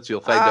candidates.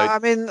 You'll find out. I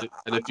mean,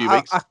 in a few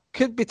weeks. I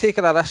could be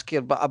taking a risk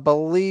here, but I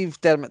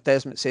believe Dermot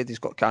Desmond said he's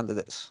got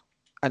candidates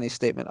in his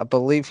statement. I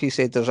believe he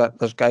said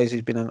there's guys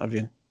he's been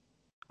interviewing.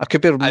 I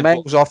could be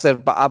miles off there,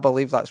 but I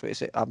believe that's what he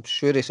said. I'm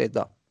sure he said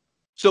that.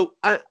 So,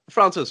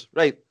 Francis,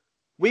 right,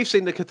 we've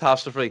seen the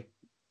catastrophe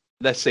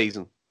this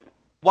season.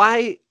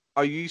 Why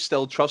are you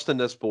still trusting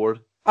this board?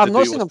 I'm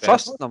not saying I'm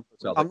trusting them.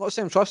 I'm not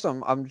saying I'm trusting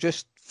them. I'm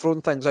just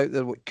throwing things out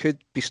there what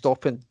could be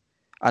stopping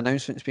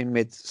announcements being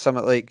made.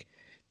 Something like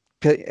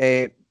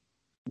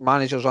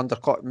managers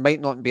undercut might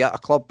not be at a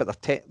club,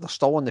 but they're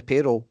still on the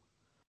payroll.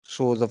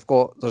 So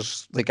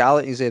there's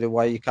legalities there of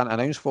why you can't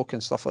announce folk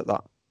and stuff like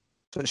that.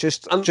 So it's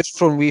just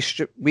throwing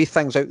wee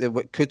things out there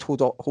what could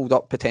hold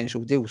up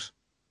potential deals.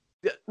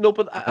 Yeah, no,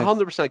 but I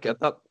 100% get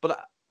that.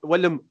 But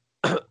William,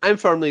 I'm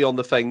firmly on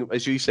the thing,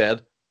 as you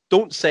said,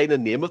 don't say the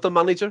name of the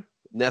manager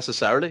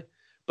necessarily,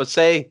 but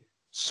say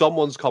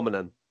someone's coming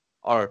in,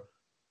 or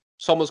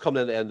someone's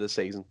coming in at the end of the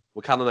season.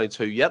 We can't announce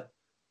who yet,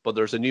 but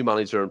there's a new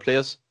manager in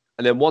place.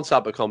 And then once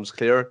that becomes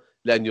clear,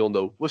 then you'll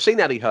know. We've seen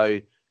Eddie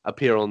Howe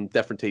appear on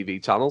different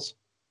TV channels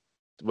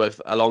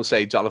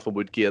alongside Jonathan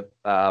Woodgate.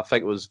 I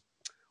think it was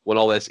when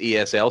all this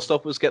ESL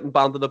stuff was getting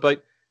banded about,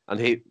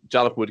 and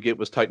Jonathan Woodgate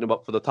was touting him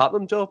up for the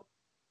Tottenham job.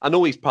 I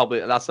know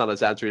that's not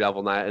his entry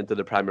level now into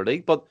the Premier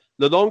League, but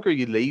the longer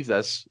you leave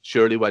this,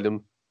 surely,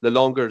 William, the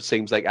longer it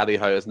seems like Eddie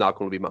Howe is not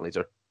going to be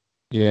manager.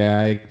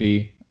 Yeah, I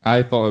agree.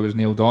 I thought it was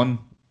nailed on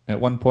at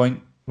one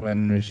point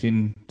when we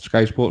seen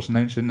Sky Sports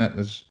announcing that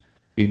there's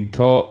been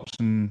talks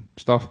and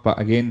stuff, but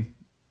again,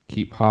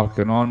 keep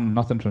harking on.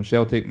 Nothing from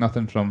Celtic,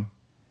 nothing from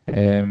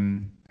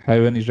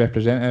Howe and his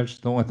representatives.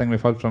 The only thing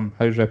we've heard from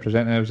Howe's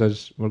representatives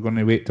is we're going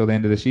to wait till the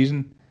end of the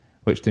season,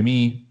 which to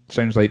me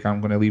sounds like I'm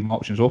going to leave my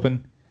options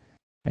open.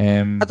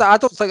 I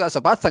don't think that's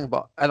a bad thing,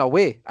 but in a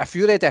way, if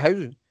you're Eddie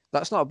Howe,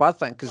 that's not a bad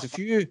thing, because if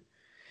you're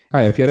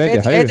Eddie Howe, if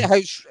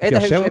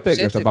you're Celtic,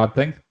 it's a bad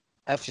thing.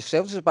 If you're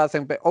Celtic, it's a bad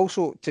thing, but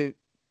also to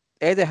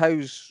Eddie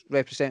Howe's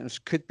representatives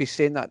could be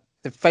saying that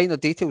the final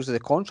details of the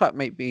contract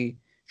might be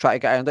trying to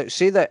get ironed out.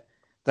 Say that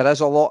there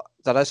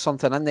is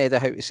something in the Eddie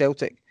Howe to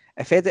Celtic.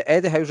 If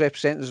Eddie Howe's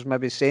representatives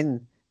maybe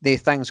saying their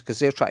things because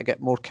they're trying to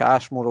get more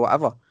cash, more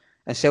whatever,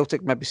 and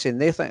Celtic maybe saying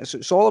their things, so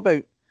it's all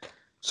about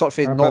sort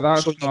of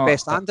not showing your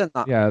best hand in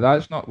that. Yeah,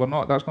 that's not what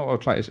we're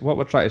trying to say. What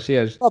we're trying to say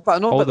is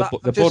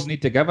the board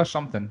need to give us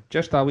something.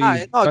 Just a wee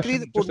line.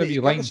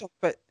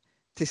 But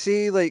to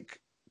say, like,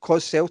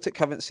 because Celtic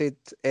haven't said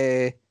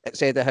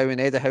it's Eddie Howe and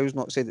Eddie Howe's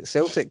not said it's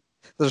Celtic,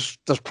 there's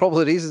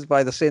probably reasons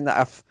why they're saying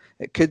that if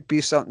it could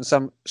be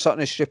something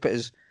as stupid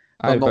as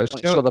they're not going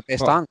to show their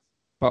best hand.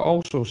 But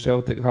also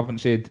Celtic haven't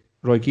said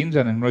Roy Keane's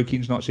in, and Roy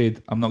Keane's not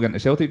said I'm not getting the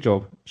Celtic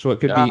job. So it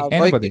could be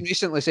anybody. Roy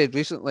Keane said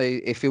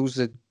recently he feels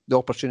the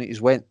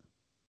opportunities went.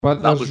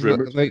 But that was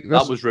rumoured.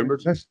 That was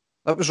rumoured.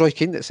 That was Roy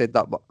Keane that said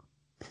that. But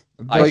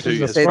this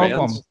is the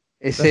problem.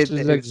 This is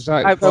the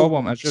exact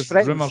problem. It's just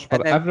rumours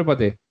for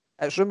everybody.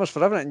 It's rumours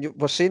for everyone. And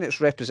we're saying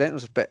it's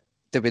representatives, but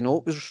do we know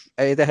it was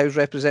Eddie Howe's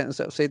representatives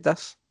that have said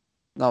this?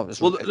 No, it's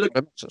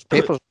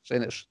papers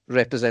saying it's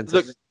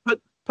representatives. Look,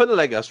 put it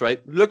like this,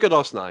 right? Look at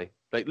us now.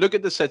 Right, look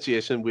at the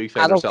situation we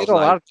find ourselves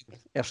now.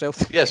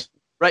 Yes,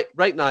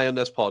 right now in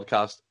this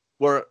podcast,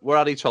 we're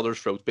at each other's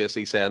throats,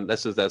 basically saying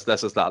this is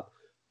this is that.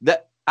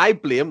 That I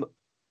blame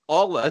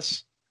all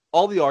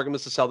the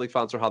arguments the Celtic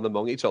fans are having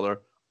among each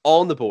other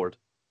on the board.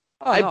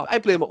 I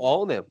blame it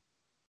all on them,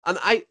 and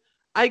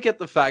I get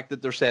the fact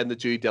that they're saying the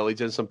due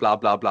diligence and blah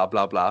blah blah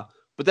blah blah,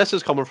 but this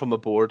is coming from a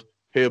board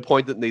who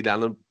appointed Neil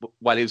Lennon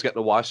while he was getting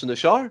a wash in the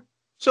shower.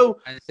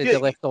 So and they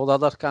left all the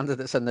other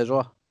candidates in the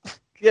drawer.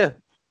 Yeah.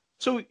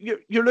 So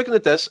you're looking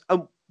at this,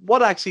 and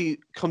what actually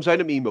comes out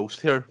of me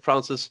most here,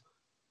 Francis,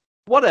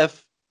 what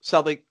if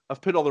Celtic have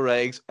put all their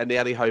eggs in the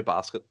Eddie Howe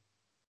basket?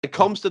 It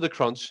comes to the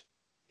crunch,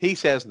 he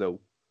says no.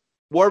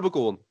 Where are we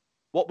going?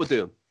 What we're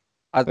doing?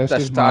 I tell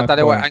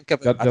you what I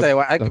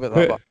think about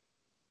that.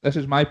 This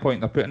is my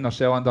point. They're putting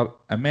themselves under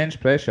immense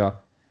pressure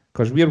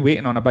because we're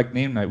waiting on a big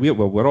name now.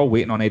 We're all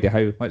waiting on Eddie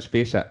Howe, let's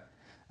face it.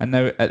 And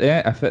now, if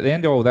at the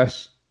end of all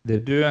this, they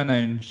do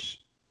announce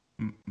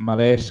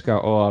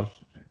Maresca or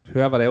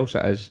whoever else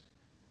it is,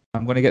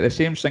 I'm going to get the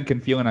same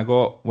sinking feeling I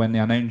got when they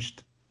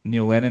announced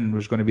Neil Lennon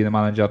was going to be the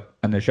manager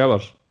in the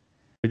Showers.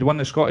 We'd won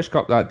the Scottish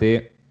Cup that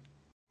day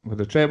with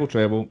the treble.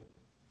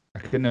 I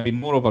couldn't have been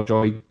more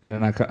overjoyed,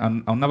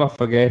 and I'll never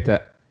forget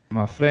it.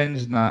 My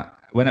friends and that,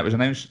 when it was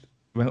announced,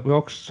 we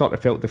all sort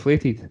of felt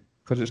deflated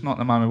because it's not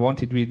the man we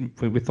wanted.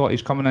 We thought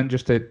he's coming in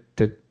just to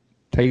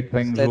tide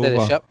things Steady over,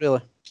 the ship,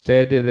 really.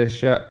 steady the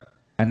ship,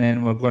 and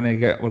then we're going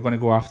to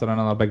go after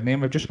another big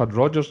name. We've just had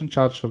Rodgers in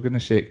charge, for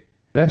goodness sake.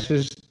 This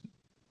is,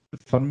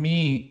 for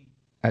me,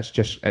 it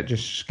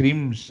just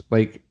screams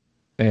like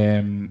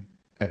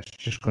it's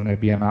just going to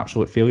be an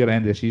absolute failure at the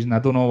end of the season. I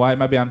don't know why.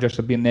 Maybe I'm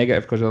just being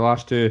negative because of the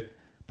last two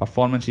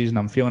performances and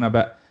I'm feeling a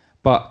bit.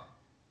 But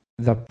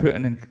they're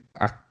putting in,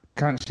 I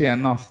can't say it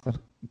enough, they're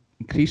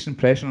increasing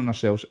pressure on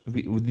themselves.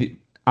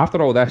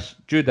 After all this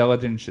due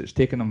diligence, it's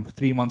taken them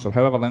 3 months or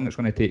however long it's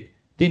going to take.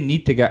 They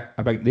need to get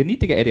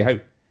Eddie Howe.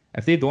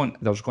 If they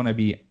don't, there's going to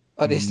be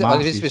Or needs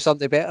to be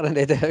something better than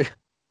Eddie Howe.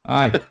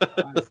 Aye.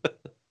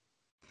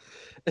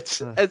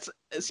 It's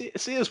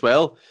see as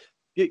well.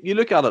 You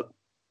look at it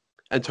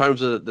in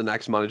terms of the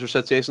next manager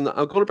situation.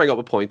 I'm going to bring up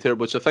a point here,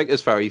 which I think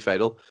is very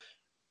vital.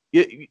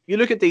 You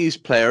look at these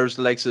players,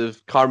 the likes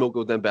of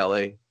Carmelo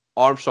Dembele,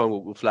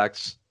 Armstrong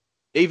Flex,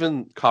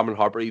 even Cameron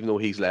Harper, even though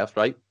he's left,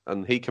 right?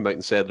 And he came out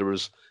and said there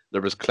was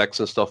cliques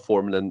and stuff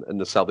forming in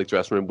the Celtic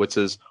dressing room, which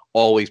is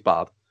always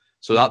bad.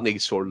 So that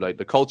needs sorted out.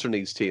 The culture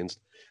needs changed.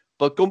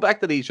 But going back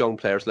to these young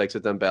players like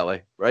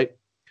Dembele, right?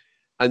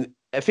 And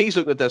if he's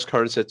looking at this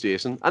current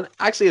situation, and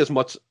actually as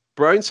much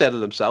Brown said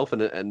it himself in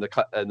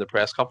the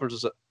press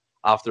conferences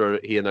after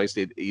he announced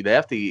he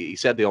left, he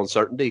said the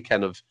uncertainty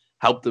kind of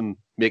helped him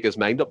make his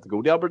mind up to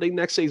go to Aberdeen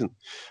next season.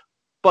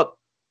 But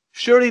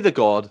surely to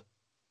God,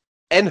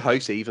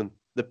 in-house even,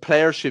 the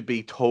players should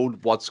be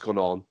told what's going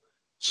on.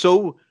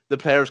 So the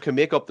players can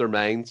make up their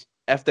minds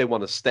if they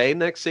want to stay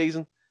next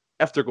season,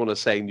 if they're going to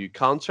sign new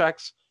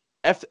contracts,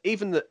 if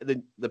even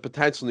the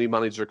potential new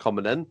manager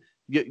coming in,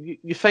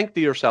 you think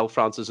to yourself,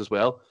 Francis, as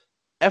well,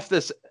 if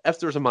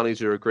there's a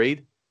manager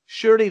agreed,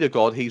 surely to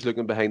God he's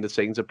looking behind the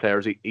scenes of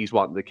players he's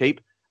wanting to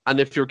keep. And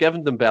if you're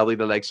giving Dembele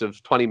the likes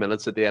of 20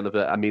 minutes at the end of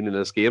a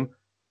meaningless game,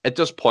 it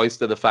just points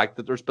to the fact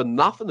that there's been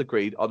nothing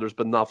agreed or there's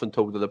been nothing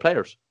told to the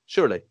players.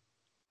 Surely.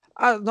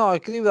 No, I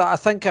agree with that. I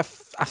think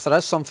if there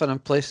is something in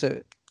place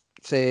that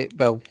say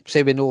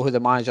we know who the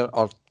manager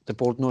or the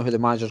board know who the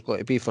manager's going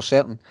to be for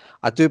certain,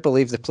 I do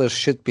believe the players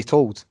should be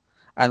told.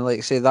 And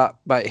like say that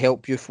might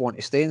help youth want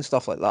to stay and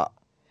stuff like that.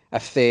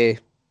 If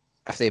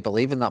they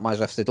believe in that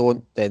manager, if they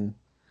don't, then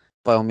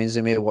by all means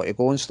they may want to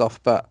go and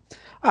stuff. But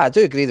I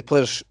do agree the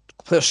players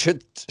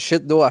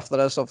should know if there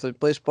is something in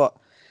place. But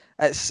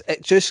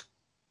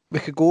we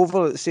could go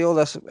over it, say all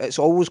this. It's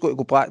always got to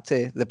go back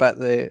to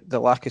the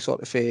lack of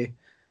sort of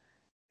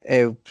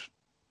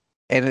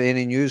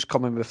any news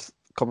coming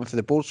from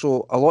the board.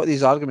 So a lot of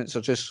these arguments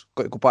are just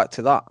got to go back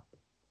to that.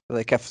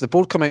 Like if the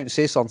board come out and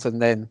say something,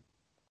 then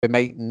we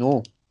might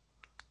know.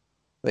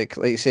 Like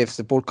you say, if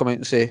the board come out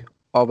and say,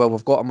 "Oh well,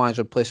 we've got a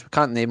manager in place. We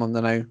can't name him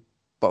now,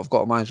 but we've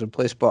got a manager in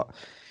place." But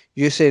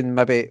you saying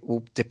maybe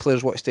the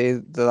players want to stay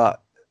to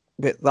that,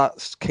 but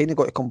that's kind of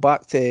got to come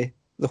back to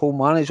the whole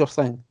manager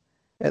thing.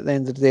 At the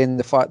end of the day, and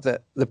the fact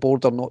that the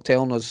board are not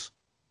telling us,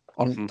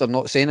 or they're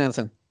not saying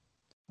anything.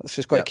 It's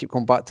just got to keep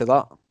coming back to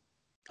that.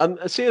 And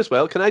see as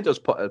well, can I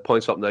just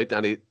point something out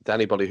to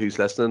anybody who's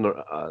listening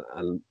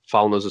and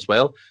following us as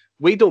well?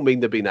 We don't mean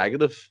to be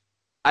negative.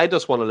 I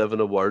just want to live in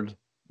a world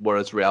where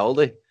it's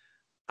reality.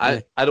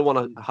 I don't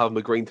want to have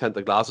my green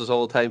tinted glasses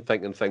all the time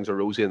thinking things are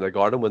rosy in their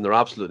garden when they're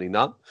absolutely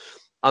not.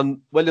 And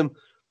William,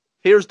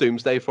 here's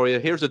doomsday for you.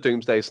 Here's a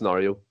doomsday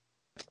scenario.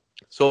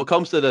 So it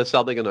comes to the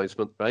Celtic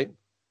announcement, right?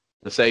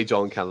 To say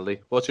John Kennedy.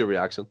 What's your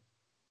reaction?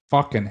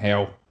 Fucking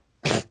hell.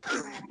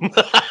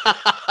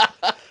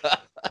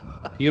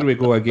 Here we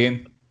go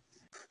again.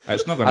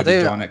 It's not going to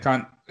be John. It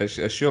can't.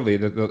 It's surely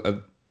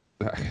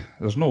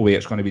there's no way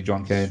it's going to be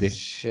John Kennedy.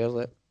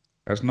 Surely.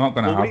 It's not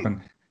going to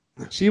happen.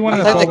 See, one of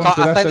the problems with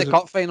this I think the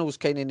cup finals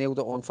kind of nailed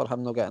it on for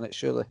him not getting it.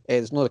 Surely,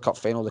 it's not the cup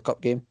final, the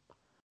cup game.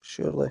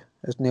 Surely,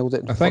 it's nailed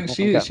it. I think.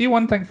 See,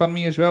 one thing for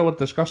me as well. We're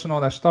discussing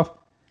all this stuff.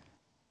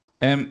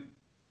 I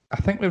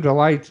think we've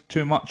relied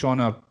too much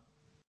on our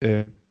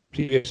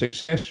previous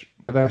success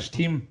with this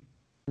team.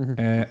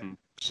 Mm-hmm.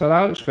 Sir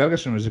Alex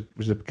Ferguson was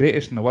the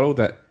greatest in the world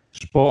at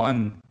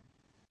spotting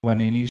when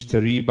he needs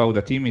to rebuild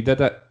a team. He did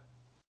it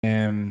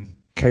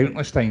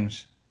countless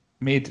times.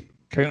 Made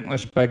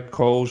countless big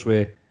calls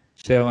with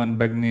selling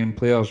big name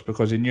players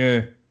because he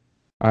knew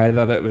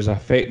either it was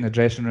affecting the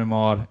dressing room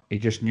or he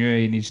just knew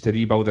he needs to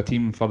rebuild a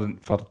team for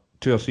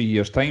 2 or 3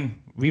 years' time.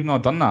 We've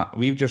not done that.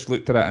 We've just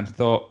looked at it and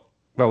thought,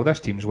 well, this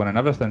team's winning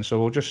everything, so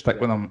we'll just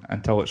stick with them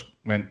until it's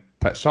went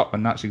tits up,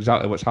 and that's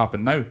exactly what's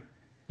happened now.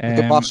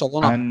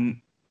 Barcelona.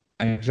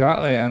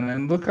 Exactly, and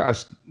then look at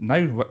us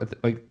now.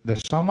 Like the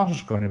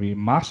summer's going to be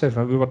massive.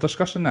 We were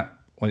discussing it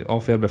like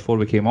off air before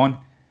we came on.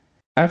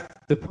 If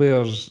the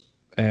players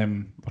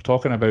we're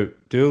talking about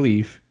do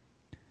leave,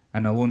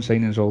 and the loan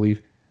signings all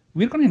leave,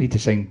 we're going to need to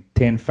sign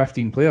 10,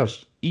 15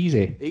 players.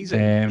 Easy. I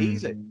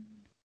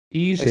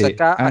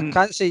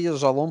can't say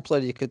there's a loan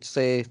player you could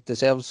say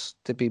deserves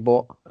to be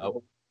bought.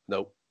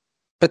 No.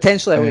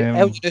 Potentially,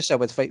 El Judus I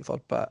would fight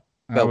for, but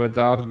I would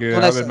argue.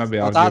 Well, I would maybe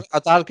argue.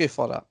 I'd argue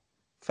for that.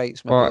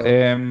 Fights, maybe. But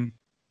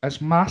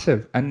it's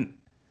massive, and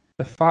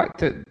the fact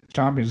that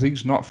Champions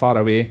League's not far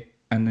away,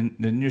 and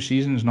the new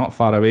season's not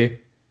far away,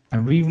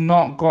 and we've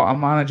not got a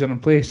manager in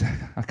place.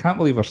 I can't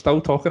believe we're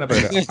still talking about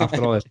it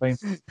after all this time.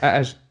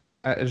 It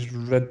is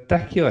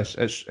ridiculous.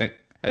 It's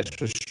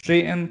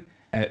frustrating.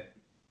 It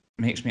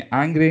makes me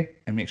angry.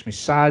 It makes me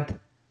sad.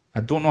 I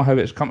don't know how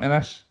it's come to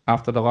this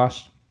after the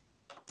last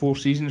 4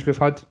 seasons we've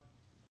had.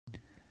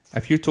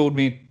 If you told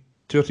me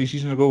 2 or 3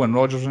 seasons ago when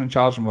Rodgers was in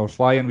charge and we were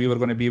flying, we were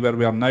going to be where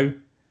we are now,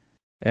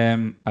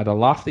 I'd have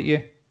laughed at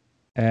you.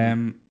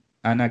 And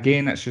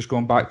again, it's just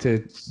going back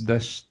to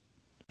this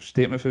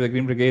statement for the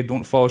Green Brigade: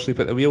 don't fall asleep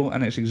at the wheel.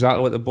 And it's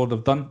exactly what the board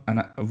have done.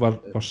 And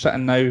we're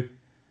sitting now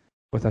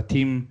with a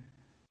team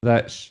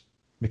that's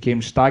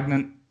became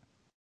stagnant.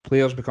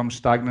 Players become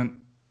stagnant.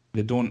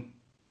 They don't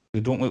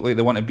look like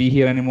they want to be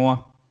here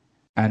anymore.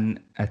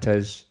 And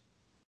it's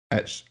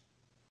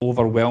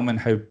overwhelming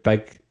how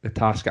big the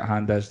task at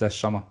hand is this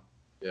summer.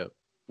 Yeah,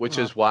 which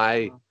is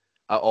why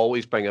I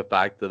always bring it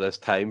back to this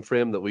time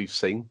frame that we've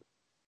seen.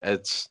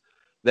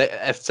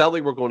 If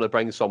Celtic were going to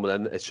bring someone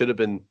in, it should have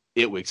been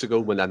 8 weeks ago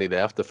when Danny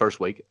left, the first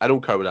week. I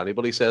don't care what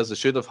anybody says. They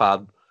should have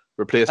had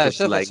replacements.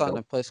 It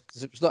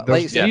was not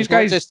like these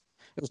guys. It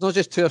was not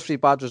just 2 or 3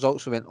 bad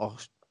results. We went,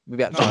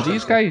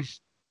 maybe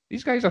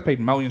these guys are paid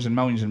millions and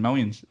millions and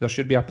millions. There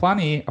should be a plan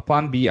A, a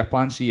plan B, a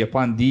plan C, a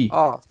plan D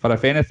for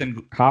if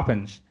anything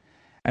happens.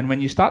 And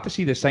when you start to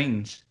see the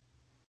signs,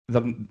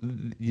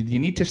 you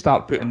need to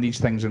start putting these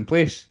things in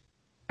place.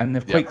 And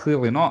they've quite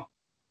clearly not.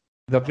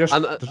 They're just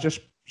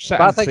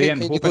sitting and praying,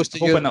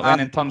 hoping that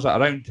Lennon turns it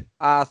around.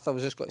 I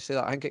was just going to say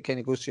that. I think it kind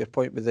of goes to your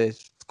point with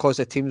because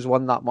the team's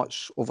won that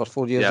much over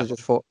 4 years. I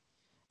just thought,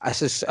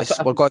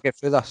 we've got to get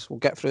through this. We'll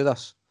get through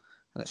this.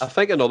 I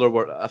think another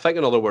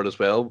word as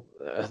well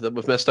that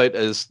we've missed out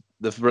is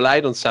they've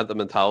relied on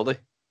sentimentality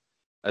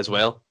as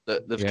well.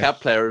 They've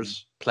kept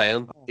players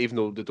playing even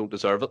though they don't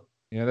deserve it.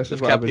 Yeah, this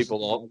is what kept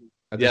people on.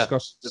 I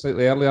discussed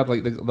slightly earlier,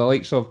 like the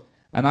likes of,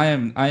 and I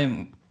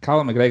am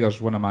Callum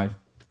McGregor's one of my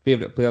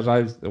favourite players.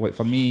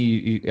 For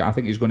me, I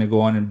think he's going to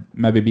go on and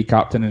maybe be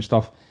captain and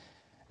stuff.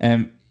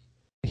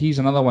 He's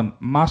another one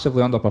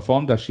massively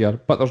underperformed this year,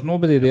 but there's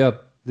nobody there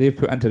they've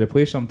put in to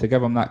replace him to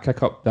give him that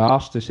kick up the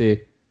arse to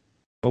say,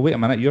 well, wait a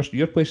minute,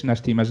 your place in this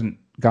team isn't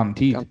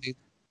guaranteed.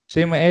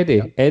 Same with Eddie.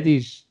 Yeah.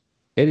 Eddie's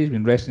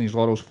been resting his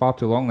laurels far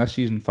too long this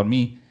season. For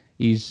me,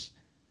 he's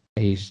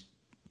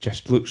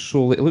just looks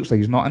so. It looks like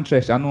he's not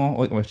interested. I know,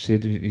 like I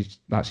said,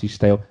 that's his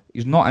style.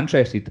 He's not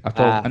interested at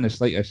all in the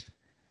slightest.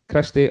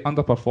 Christie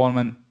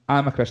underperforming.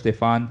 I'm a Christie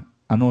fan.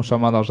 I know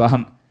some others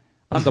aren't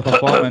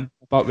underperforming,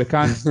 but we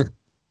can't.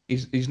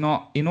 He's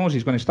not. He knows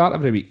he's going to start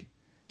every week.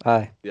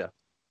 Aye. Yeah.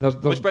 There's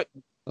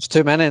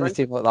too many in the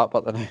team like that,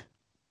 but then.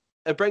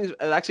 It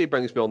actually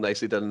brings me on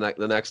nicely to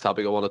the next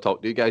topic I want to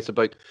talk to you guys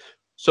about.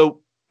 So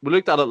we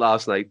looked at it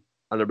last night,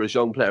 and there was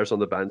young players on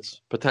the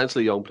bench,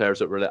 potentially young players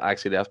that were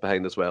actually left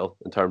behind as well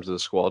in terms of the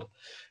squad.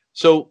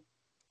 So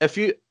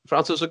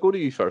Francis, I'll go to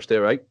you first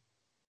there, right?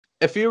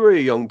 If you were a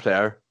young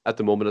player at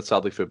the moment at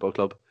Celtic Football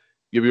Club,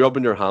 you'd be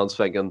rubbing your hands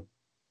thinking,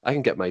 I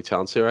can get my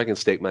chance here, I can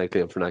stake my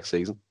claim for next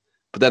season.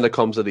 But then it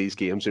comes to these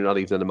games, you're not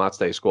even in the match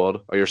day squad,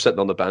 or you're sitting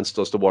on the bench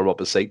just to warm up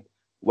a seat.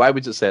 Why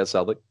would you say it's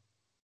Celtic?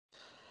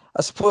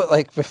 I suppose,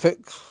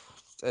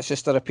 it's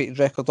just a repeated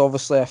record.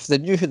 Obviously, if they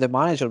knew who the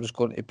manager was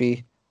going to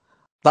be,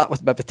 that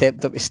would maybe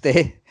tempt them to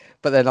stay.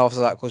 But then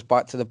obviously that goes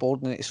back to the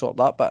board and they need to sort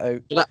that bit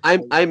out. But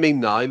I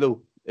mean now,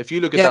 though. If you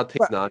look at that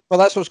team now. Well,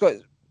 that's what's got.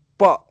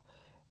 But,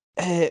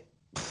 if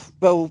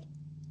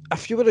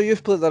you were a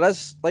youth player, there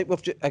is, like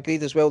we've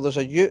agreed as well,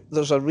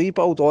 there's a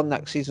rebuild on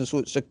next season. So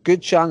it's a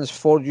good chance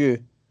for you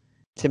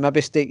to maybe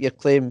stake your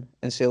claim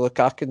and say, look,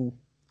 I can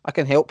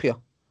help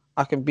you.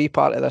 I can be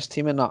part of this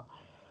team and that.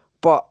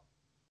 But,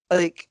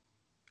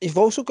 you've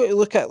also got to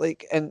look at,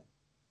 and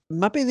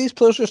maybe these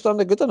players just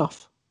aren't good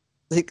enough.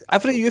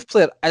 Every youth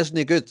player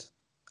isn't good,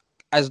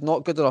 is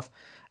not good enough.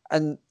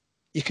 And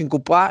you can go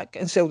back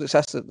and Celtic's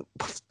history.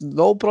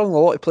 They'll bring a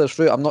lot of players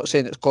through. I'm not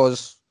saying it's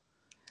because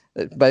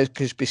it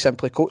could be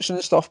simply coaching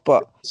and stuff,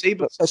 but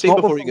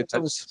before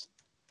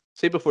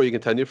you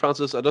continue,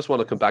 Francis, I just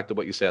want to come back to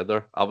what you said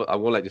there. I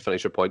won't let you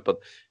finish your point, but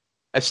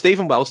if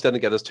Stephen Welsh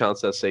didn't get his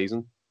chance this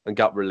season and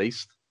got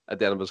released at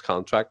the end of his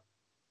contract,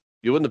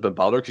 you wouldn't have been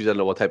bothered because you didn't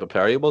know what type of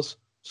player he was.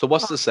 So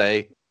what's to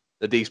say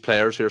that these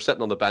players who are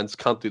sitting on the bench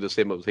can't do the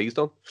same as he's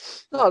done?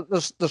 No,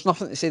 there's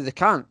nothing to say they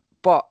can't,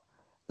 but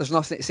there's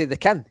nothing to say they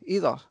can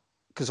either,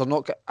 because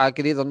I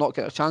agree they're not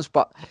getting a chance.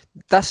 But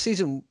this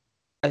season,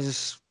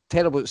 as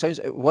terrible as it sounds,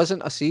 it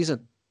wasn't a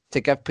season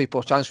to give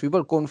people a chance. We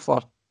were going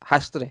for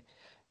history,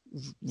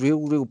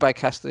 real big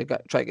history,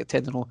 try to get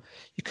 10-0.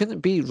 You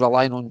couldn't be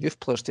relying on youth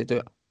players to do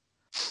it.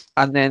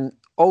 And then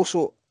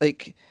also,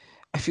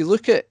 if you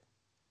look at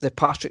the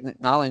Patrick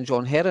McNally and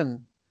John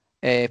Heron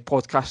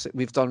podcast that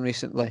we've done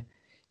recently,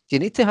 you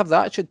need to have the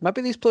attitude.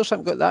 Maybe these players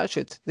haven't got the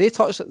attitude. They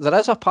touched it. There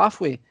is a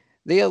pathway.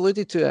 They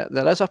alluded to it.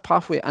 There is a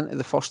pathway into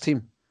the first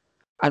team.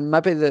 And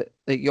maybe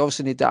you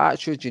obviously need the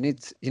attitude. You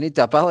need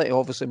the ability,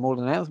 obviously, more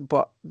than anything.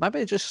 But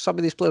maybe just some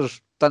of these players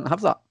didn't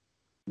have that.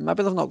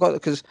 Maybe they've not got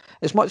it, because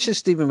as much as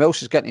Stephen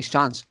Welsh is getting his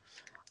chance,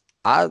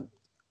 the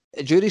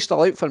jury's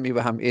still out for me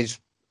with him.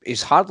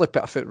 He's hardly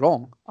put a foot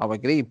wrong. I'll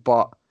agree,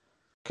 but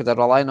could I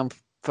rely on him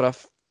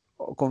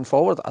going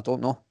forward? I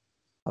don't know.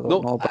 I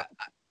don't know. But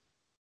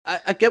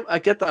I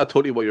get that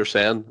totally what you're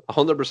saying,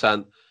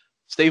 100%.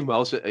 Steve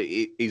Welsh,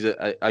 he's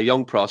a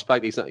young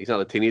prospect. He's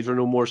not a teenager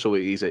no more, so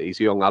he's a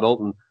young adult,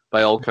 and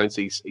by all counts,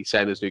 he's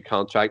signed his new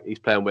contract. He's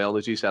playing well, and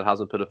as you said,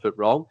 hasn't put a foot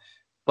wrong.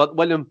 But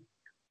William,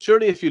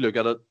 surely if you look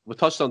at it, we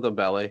touched on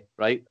Dembele,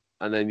 right?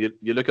 And then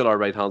you look at our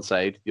right-hand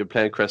side, you're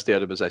playing Christie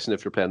out of position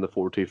if you're playing the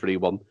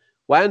 4-2-3-1.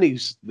 Why in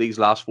these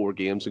last 4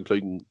 games,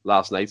 including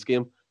last night's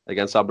game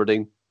against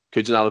Aberdeen,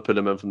 could you not have put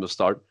him in from the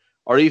start?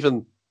 Or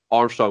even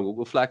Armstrong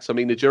will flex. I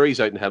mean, the jury's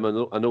out in him.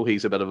 I know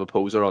he's a bit of a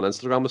poser on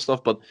Instagram and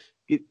stuff, but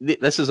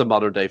this is a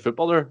modern-day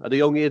footballer at a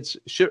young age.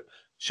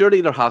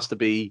 Surely there has to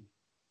be,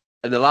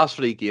 in the last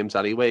 3 games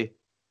anyway,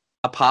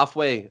 a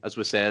pathway, as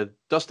we said,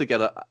 just to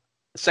get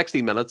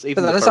 60 minutes,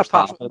 even there the is first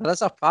half. half. There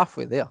is a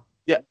pathway there.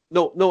 Yeah,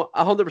 no,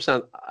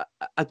 100%.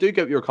 I do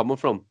get where you're coming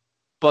from,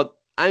 but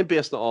I'm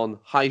basing it on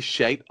how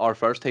shite our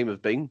first team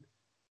have been.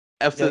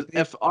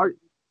 If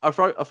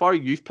our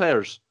youth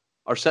players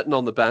are sitting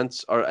on the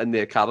bench or in the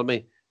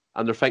academy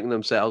and they're thinking to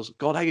themselves,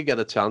 God, I could get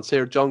a chance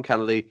here. John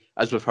Kennedy,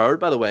 as we've heard,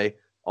 by the way,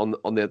 on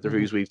the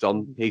interviews we've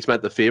done, he's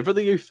meant to favour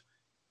the youth.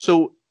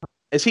 So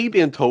is he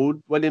being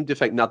told, William, do you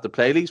think not to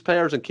play these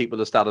players and keep with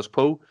the status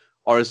quo?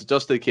 Or is it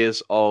just a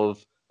case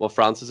of what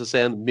Francis is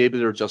saying, maybe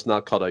they're just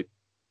not cut out?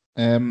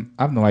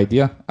 I've no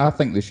idea. I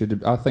think we should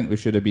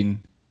have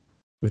been.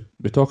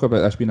 We talk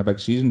about this being a big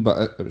season,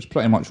 but it was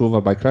pretty much over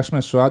by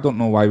Christmas. So I don't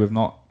know why we've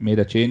not made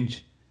a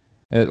change.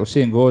 The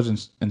saying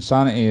goes,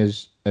 insanity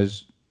is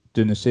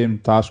doing the same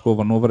task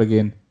over and over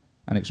again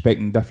and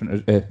expecting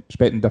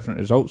different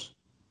results.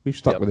 We've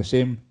stuck with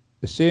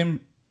the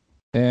same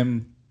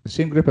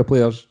group of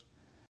players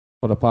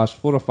for the past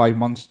 4 or 5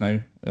 months now.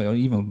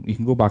 Even you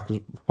can go back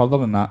further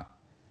than that,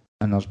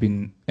 and there's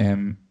been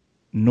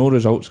no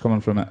results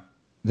coming from it.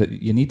 That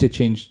you need to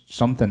change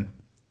something.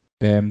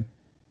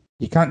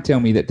 You can't tell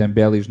me that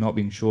Dembele's not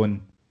been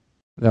shown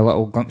the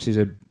little glimpses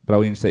of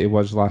brilliance that he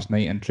was last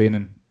night in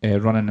training,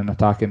 running and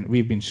attacking.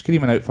 We've been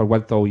screaming out for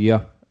width all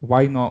year.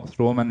 Why not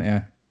throw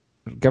him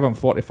give him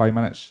 45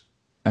 minutes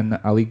in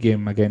a league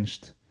game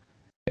against,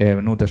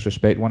 no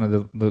disrespect, one of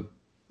the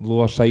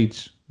lower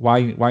sides?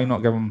 Why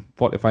not give him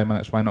 45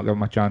 minutes? Why not give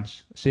him a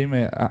chance? Same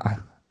way,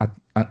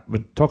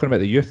 we're talking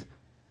about the youth.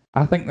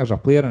 I think there's a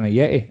player in a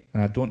Yeti,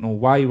 and I don't know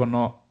why we're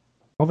not.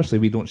 Obviously,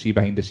 we don't see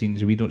behind the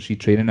scenes. We don't see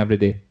training every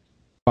day.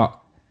 But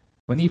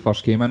when he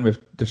first came in, we've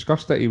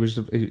discussed it. He was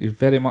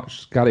very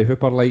much Gary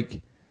Hooper-like,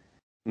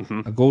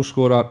 a goal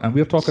scorer. And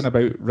we're talking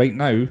about right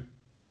now,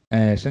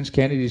 since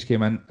Kennedy's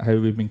came in, how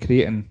we've been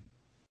creating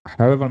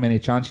however many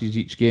chances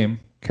each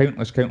game,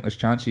 countless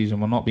chances, and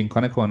we're not being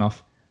clinical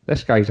enough.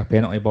 This guy's a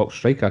penalty box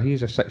striker.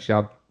 He's a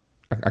 6-yard.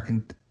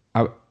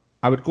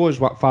 I would go as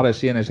far as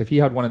saying as if he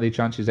had one of the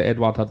chances that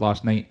Edward had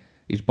last night,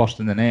 he's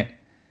busting the net.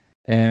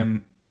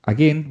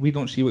 Again, we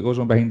don't see what goes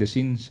on behind the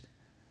scenes,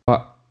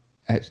 but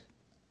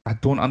I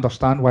don't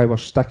understand why we're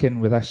sticking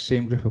with this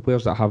same group of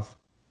players that have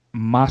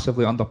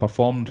massively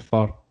underperformed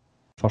for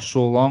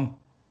so long.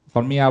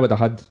 For me, I would have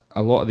had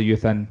a lot of the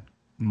youth in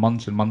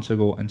months and months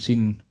ago and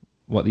seen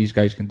what these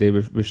guys can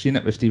do. We've seen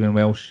it with Stephen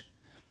Welsh.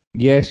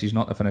 Yes, he's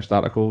not the finished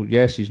article.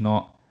 Yes, he's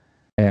not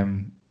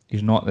the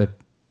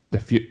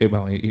future.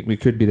 Well, we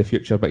could be the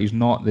future, but he's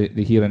not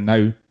the here and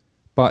now.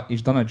 But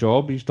he's done a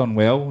job. He's done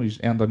well. He's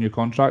earned a new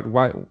contract.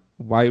 Why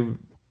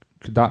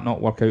could that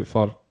not work out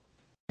for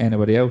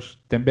anybody else?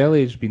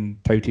 Dembele has been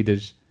touted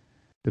as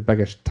the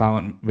biggest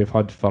talent we've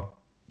had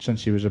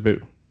since he was about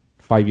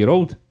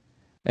 5-year-old.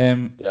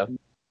 And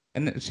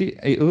see,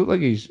 it looked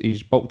like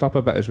he's bulked up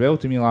a bit as well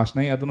to me last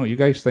night. I don't know what you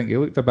guys think. He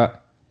looked a bit.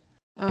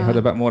 He had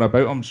a bit more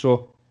about him.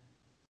 So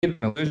you're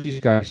going to lose these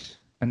guys,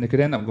 and they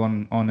could end up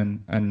going on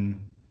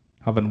and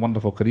having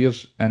wonderful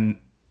careers. And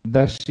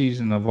this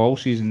season of all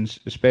seasons,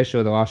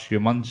 especially the last few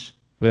months,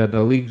 where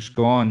the league's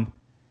gone,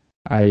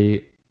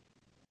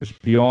 it's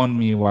beyond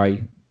me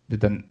why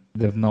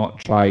they've not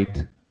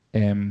tried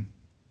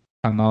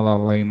another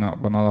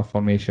lineup, another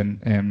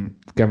formation,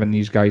 giving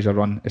these guys a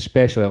run,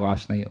 especially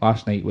last night.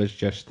 Last night was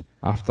just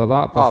after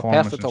that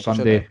performance on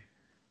Sunday.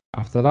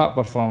 After that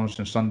performance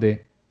on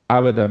Sunday, I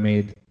would have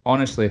made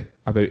honestly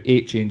about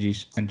 8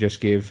 changes and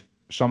just gave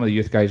some of the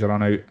youth guys a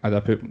run out. I'd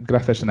have put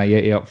Griffiths and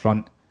Ayeti up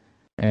front,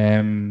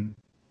 and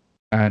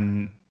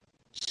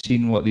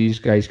seen what these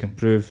guys can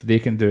prove they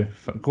can do.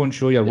 Go and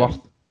show your worth.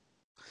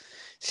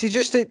 See,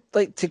 just to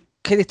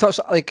kind of touch,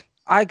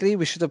 I agree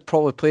we should have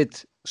probably played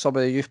some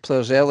of the youth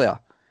players earlier,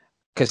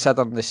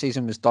 considering the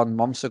season was done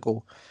months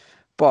ago.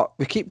 But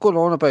we keep going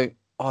on about,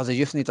 the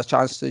youth need a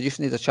chance,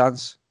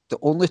 The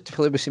only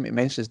player we seem to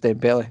mention is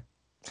Dembele.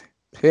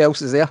 Who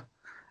else is there?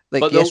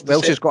 Yes,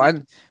 Welsh has got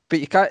in, but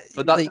you can't.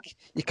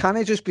 You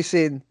can't just be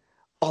saying,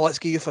 "Oh, let's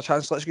give youth a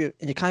chance, and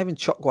you can't even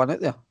chuck one out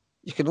there.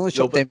 You can only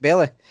No, chuck but-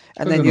 Dembele,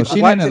 and then We've you not seen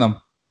go back any of to-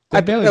 them.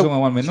 Dembele's the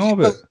only one we know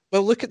about.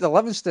 Well, look at the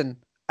Livingston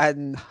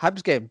and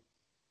Hibs game.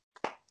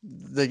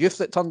 The youth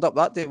that turned up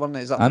that day, wasn't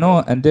it? Is that I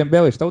know, and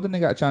Dembele still didn't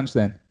get a chance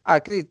then. I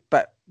agreed,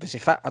 but was he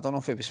fit? I don't know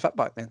if he was fit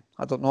back then.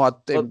 I don't know.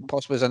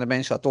 Possibly was in the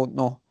bench. I don't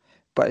know.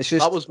 But it's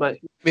just That was my.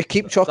 we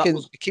keep chucking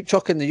was- we keep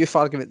chucking the youth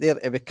argument there,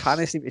 and we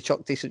can't seem to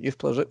chuck decent youth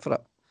players out for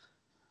it.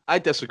 I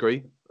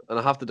disagree, and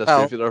I have to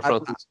disagree with you there,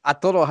 Francis. I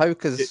don't know how,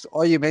 because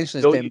all you mention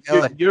is No,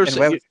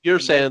 Dembele. you're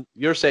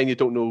saying you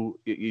don't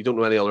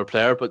know any other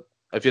player, but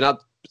if you're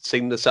not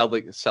seen the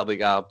Celtic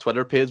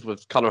Twitter page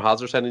with Conor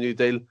Hazard signed a new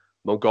deal,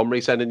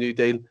 Montgomery signed a new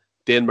deal,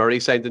 Dane Murray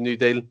signed a new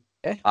deal.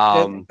 Yeah.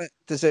 But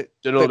Does it?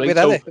 do you know what I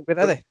mean? Where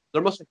are they?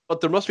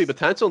 There must be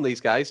potential in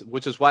these guys,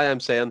 which is why I'm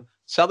saying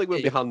Celtic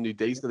would be handing new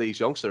deals to these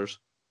youngsters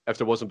if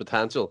there wasn't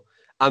potential.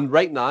 And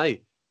right now,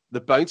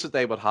 the bounce that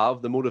they would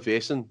have, the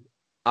motivation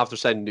after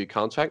signing a new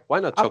contract, why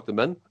not chuck them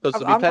in?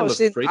 Because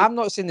I'm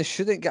not saying they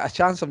shouldn't get a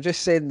chance. I'm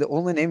just saying the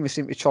only name we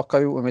seem to chuck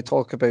out when we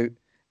talk about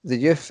the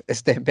youth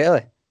is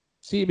Dembele.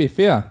 See, to be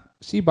fair,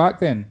 back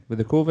then with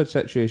the COVID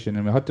situation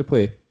and we had to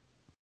play,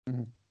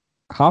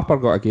 Harper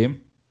got a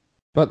game,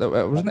 but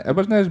it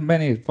wasn't as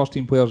many first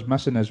team players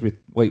missing as we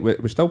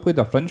still played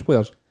our fringe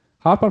players.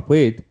 Harper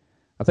played.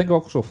 I think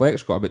also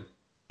Flex got about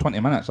 20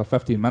 minutes or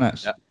 15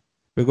 minutes. Yeah.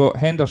 We got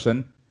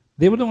Henderson.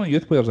 They were the only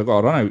youth players that got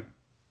a run out.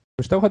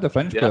 We still had the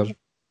fringe players.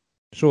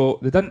 So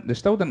they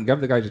still didn't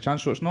give the guys a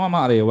chance. So it's not a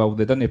matter of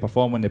they didn't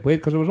perform when they played,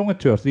 because there was only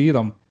 2 or 3 of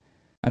them,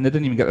 and they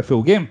didn't even get the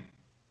full game.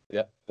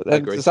 Yeah, but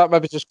then does that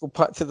maybe just go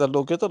back to they're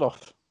no good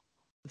enough?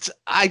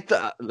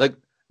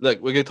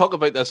 Look, we can talk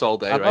about this all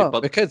day, right?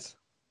 But we could.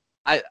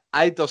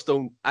 I just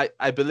don't.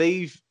 I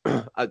believe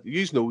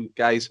you know,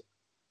 guys.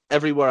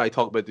 Everywhere I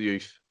talk about the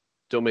youth,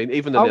 do you know what I mean?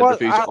 Even in the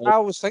interviews, I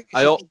always think you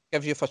should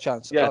give youth a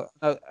chance. Yeah,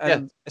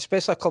 and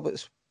especially a club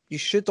that's, you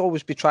should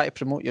always be trying to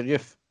promote your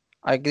youth.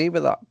 I agree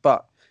with that,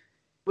 but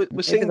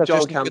we've seen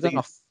John Candy.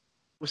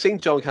 We've seen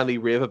John Candy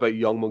rave about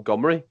young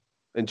Montgomery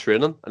in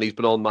training, and he's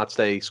been on match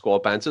day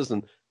squad benches,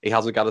 and he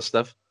hasn't got a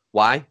sniff.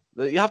 Why?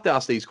 You have to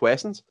ask these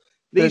questions.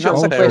 That's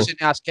a question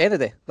to ask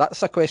Kennedy.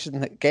 That's a question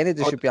that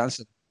Kennedy should be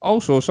answering.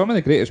 Also, some of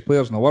the greatest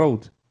players in the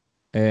world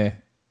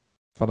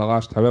for the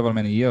last however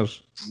many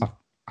years are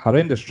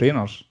horrendous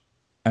trainers,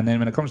 and then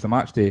when it comes to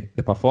match day,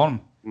 they perform.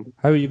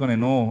 How are you going to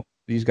know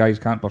these guys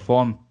can't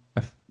perform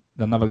if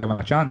they're never given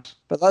a chance?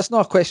 But that's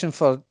not a question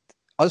for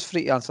us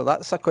free to answer.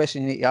 That's a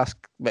question you need to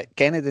ask, but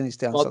Kennedy needs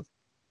to answer.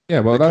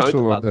 Well, that's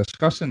what we're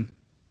discussing.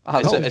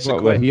 That's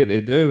what we're here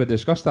to do. We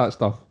discuss that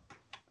stuff.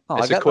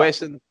 It's a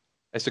question.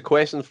 It's a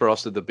question for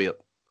us to debate.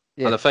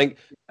 Yeah. And I think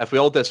if we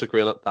all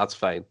disagree on it, that's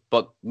fine.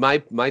 But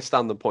my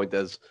standing point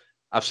is,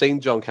 I've seen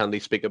John Candy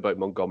speak about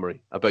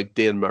Montgomery, about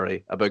Dane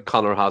Murray, about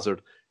Conor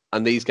Hazard,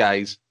 and these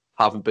guys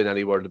haven't been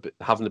anywhere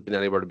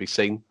to be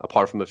seen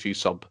apart from a few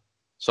sub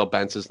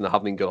benches, and they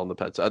haven't even got on the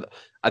pitch.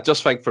 I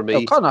just think for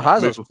me, Conor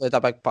Hazard played a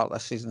big part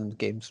this season in the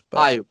games. But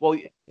I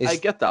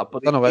get that,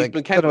 but I don't know what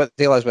the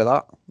deal is with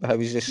that. How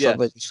he's just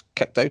suddenly just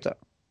kicked out it.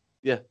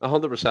 Yeah,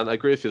 100%. I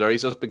agree with you there.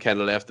 He's just been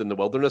kind of left in the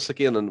wilderness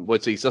again, and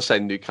he's just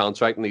signed a new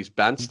contract and he's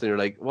benched, and you're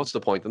like, what's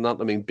the point in that?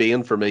 I mean,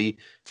 Bain, for me,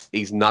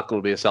 he's not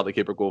going to be a Celtic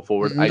keeper going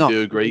forward. No. I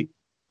do agree.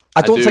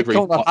 I don't think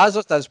Conor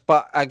Hazard does,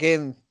 but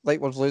again,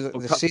 like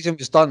the season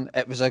was done,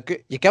 it was a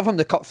good. You give him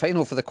the cup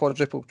final for the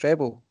quadruple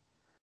treble.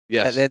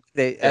 Yes.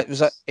 It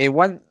was he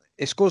won.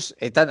 He scores.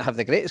 He didn't have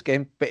the greatest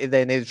game, but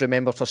then he's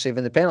remembered for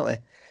saving the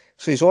penalty.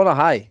 So he's on a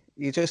high.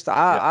 You just,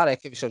 I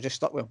reckon we should just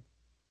stuck with him.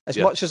 As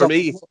much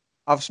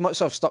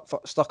as I've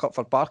stuck up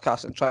for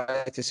Barkas and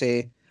tried to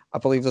say I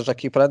believe there's a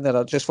keeper in there,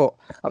 I just thought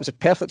that was a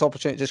perfect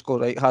opportunity to just go,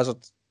 right, Hazard,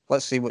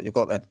 let's see what you've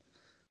got then.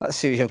 Let's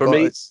see what you've got.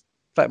 It's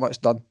pretty much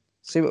done.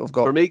 See what we've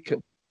got. For me,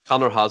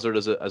 Conor Hazard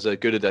is a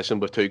good addition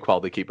with 2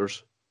 quality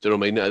keepers. Do you know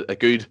what I mean? A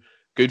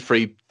good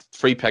free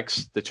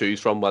picks to choose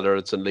from, whether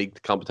it's in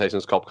league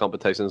competitions, cup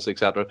competitions,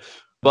 etc.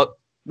 But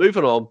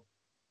moving on,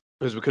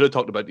 because we could have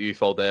talked about the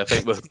youth all day. I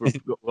think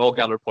we've all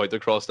got our point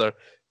across there.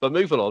 But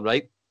moving on,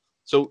 right?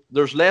 So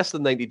there's less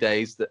than 90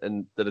 days that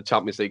the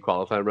Champions League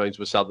qualifying rounds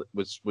which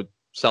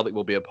Celtic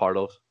will be a part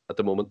of at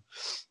the moment.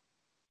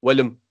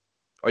 William,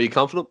 are you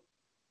confident?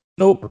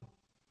 Nope.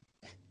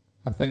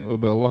 I think we'll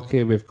be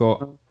lucky we've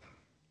got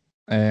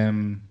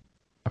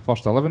a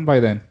first 11 by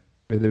then,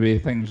 with the way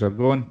things are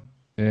going.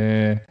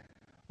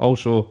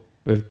 Also,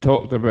 we've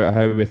talked about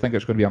how we think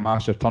it's going to be a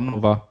massive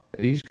turnover.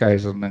 These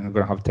guys are not going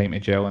to have time to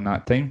gel in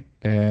that time.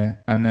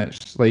 And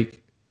it's like,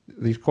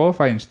 these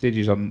qualifying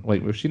stages are,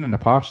 like we've seen in the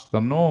past,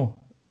 there's no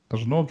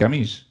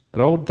gimmies.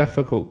 They're all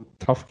difficult,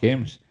 tough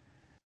games.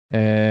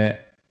 I'm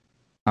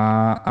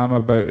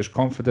about as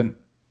confident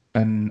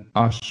in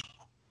us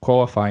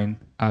qualifying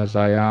as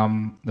I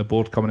am the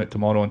board coming out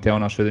tomorrow and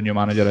telling us who the new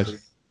manager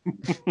is.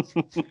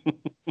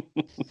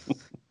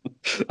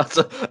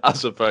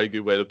 That's a very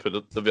good way to put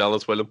it, to be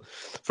honest, William.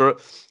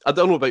 I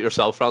don't know about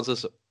yourself,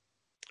 Francis.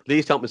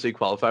 These Champions League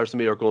qualifiers to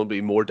me are going to be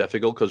more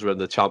difficult because we're in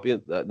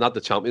the not the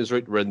Champions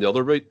route, we're in the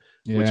other route,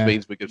 which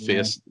means we could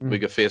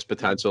face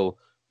potential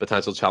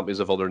champions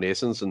of other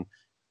nations. And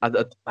I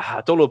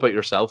don't know about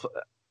yourself.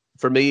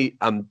 for me,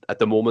 at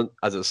the moment,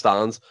 as it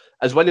stands,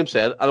 as William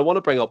said, and I want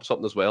to bring up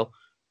something as well.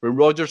 When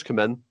Rodgers came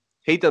in,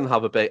 he didn't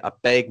have a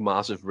big,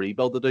 massive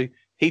rebuild to do.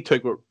 He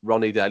took what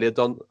Ronnie Daly had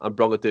done and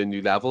brought it to a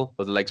new level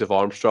with the likes of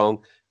Armstrong,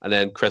 and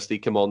then Christie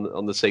came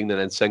on the scene, and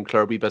then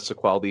Sinclair, wee bits of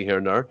quality here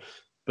and there.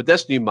 But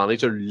this new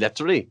manager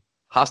literally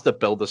has to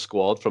build a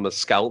squad from a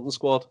skeleton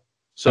squad.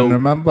 So and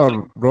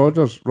remember,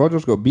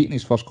 Rodgers got beaten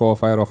his first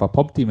qualifier off a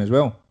pub team as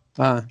well.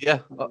 Yeah,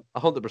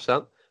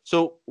 100%.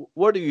 So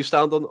where do you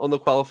stand on the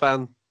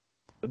qualifying?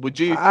 Would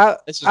you?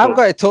 I'm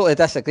going to totally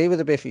disagree with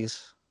the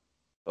Biffies.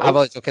 Oh. I'm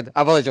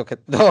only joking.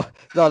 No.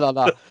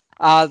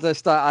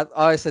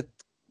 I said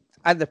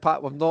in the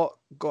past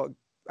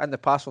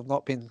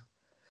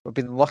we've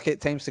been lucky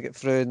at times to get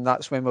through, and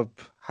that's when we've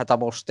had a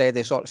more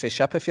steady sort of a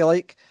ship, if you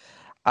like.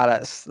 And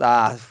it's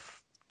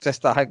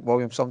just, I think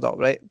William summed it up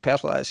right.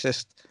 Personally, it's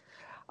just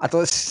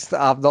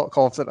I'm not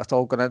confident at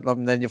all going into them.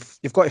 And then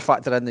you've got to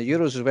factor in the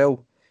Euros as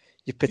well.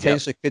 You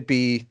potentially could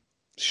be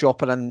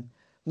shopping in.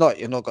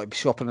 You're not going to be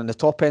shopping in the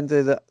top end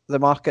of the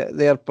market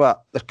there,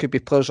 but there could be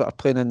players that are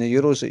playing in the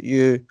Euros that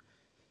you're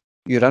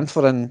in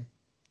for, and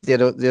they've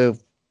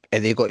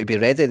got to be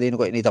ready. They're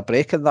going to need a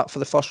break in that for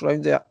the first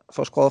round,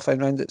 first qualifying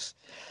round. It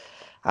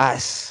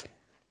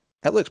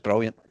looks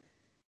brilliant.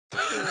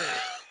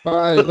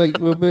 But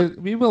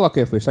we were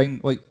lucky if we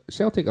signed. Like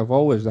Celtic have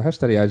always, the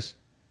history is,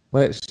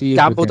 let's see if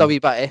gambled a wee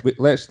bit.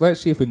 Let's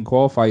see if we can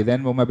qualify.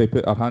 Then we'll maybe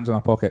put our hands in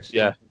our pockets.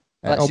 Yeah.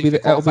 We'll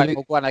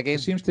go on again.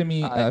 It seems to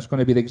me it's going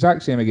to be the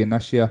exact same again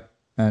this year.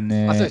 And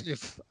I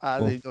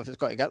don't know if it's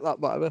got to get that,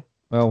 but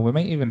well, we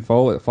might even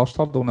fall at the first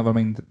hurdle. Never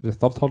mind the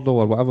third hurdle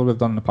or whatever we've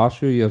done in the past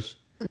few years.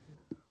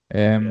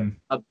 The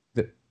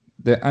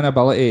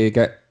inability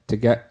to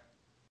get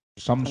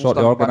some sort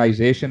of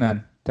organisation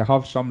and to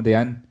have somebody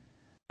in,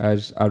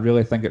 as I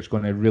really think it's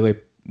going to really,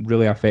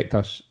 really affect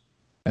us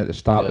at the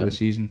start of the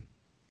season.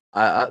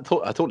 I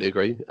totally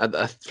agree. And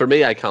for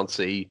me, I can't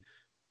see.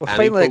 We're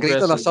finally agreed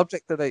on a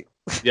subject tonight.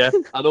 Yeah,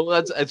 I know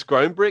it's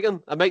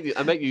groundbreaking. I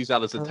might use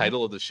that as the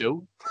title of the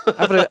show.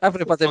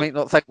 Everybody might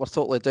not think we're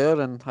totally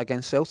doing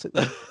against Celtic.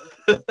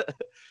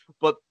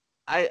 But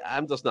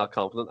I'm just not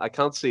confident. I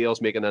can't see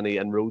us making any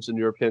inroads in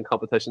European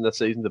competition this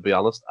season. To be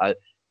honest,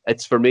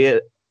 it's for me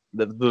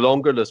the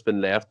longer that's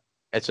been left,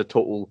 it's a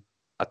total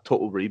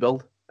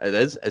rebuild. It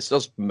is. It's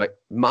just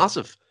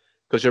massive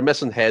because you're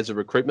missing heads of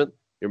recruitment,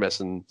 you're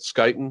missing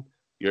scouting.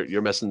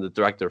 You're missing the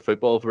director of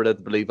football for it to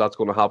believe that's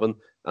going to happen,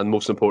 and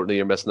most importantly,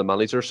 you're missing the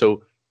manager.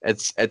 So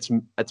it's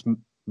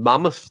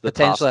mammoth.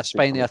 Potentially a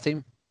spine of a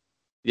team.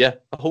 Yeah,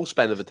 a whole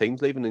spine of a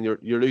team's leaving, and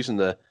you're losing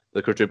the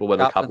quadruple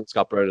winner captain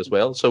Scott Brown as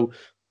well. So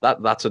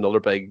that's another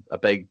big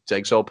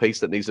jigsaw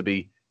piece that needs to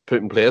be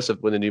put in place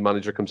when the new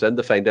manager comes in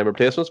to find them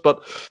replacements.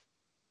 But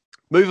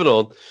moving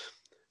on,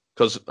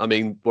 because I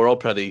mean we're all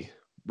pretty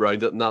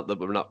rounded, not that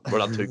we're not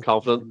too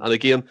confident. And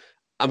again,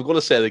 I'm going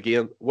to say it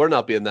again. We're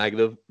not being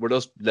negative. We're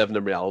just living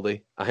in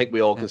reality. I think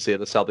we all can say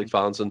it as Celtic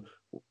fans, and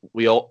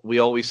we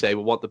always say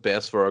we want the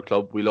best for our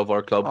club. We love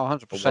our club.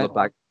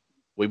 100%.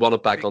 We want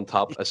it back on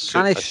top. You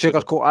can't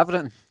sugarcoat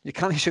everything. You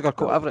can't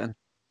sugarcoat everything.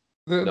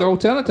 The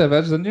alternative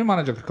is the new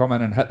manager could come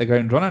in and hit the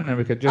ground running, and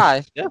we could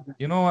just,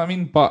 you know what I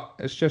mean. But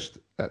it's just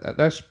at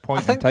this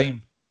point in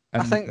time,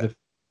 and I think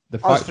the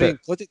fact that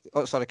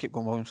sorry, keep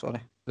going, William.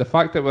 Sorry. The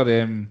fact that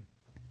we're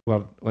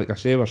like I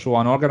say, we're so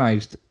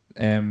unorganised.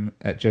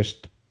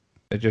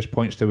 It just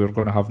points to we're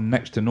going to have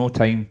next to no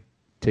time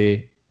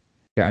to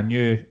get a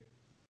new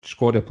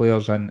squad of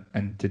players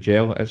into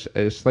gel.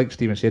 It's like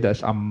Stephen said,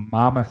 it's a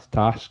mammoth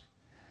task.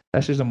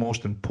 This is the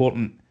most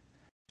important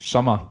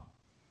summer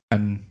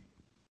in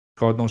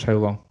God knows how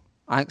long.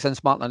 I think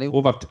since Martin O'Neill.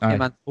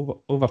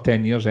 Over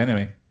 10 years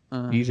anyway.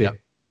 Easy.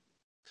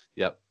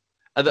 Yeah.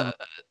 And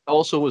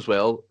also as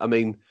well, I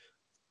mean,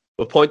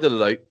 we've pointed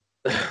it out.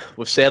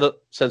 We've said it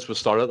since we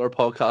started our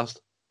podcast.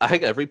 I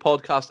think every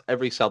podcast,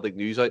 every Celtic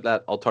news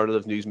outlet,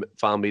 alternative news,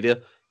 fan media,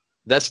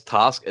 this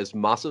task is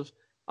massive.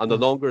 And the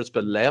longer it's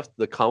been left,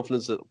 the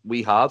confidence that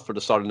we had for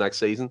the start of next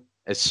season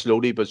is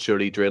slowly but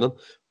surely draining.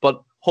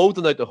 But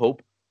holding out the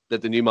hope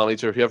that the new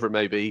manager, whoever it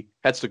may be,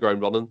 hits the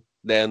ground running,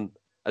 then,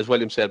 as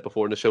William said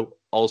before in the show,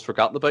 all's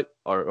forgotten about.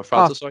 Or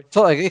Francis, sorry.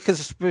 Totally agree,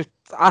 because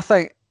I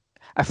think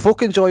if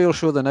folk enjoy your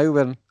show, then now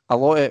we're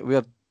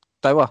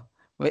dour.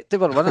 Wait till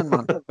we're winning,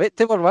 man. Wait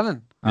till we're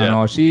winning. I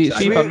know. See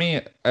for me,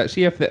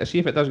 see if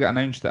it does get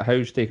announced that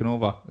Howe's taken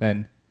over,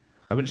 then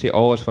I wouldn't say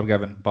all is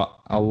forgiven, but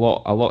a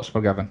lot's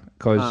forgiven,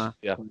 because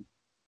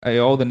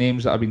all the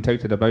names that have been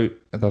touted about,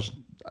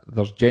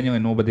 there's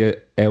genuinely nobody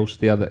else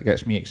there that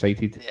gets me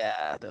excited.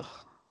 Yeah.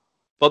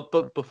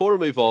 But before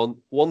we move on,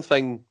 one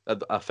thing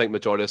that I think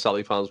majority of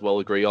Celtic fans will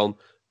agree on: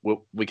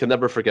 we can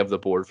never forgive the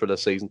board for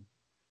this season.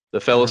 They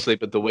fell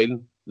asleep at the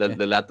wheel, then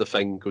they let the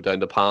thing go down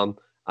the pan,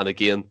 and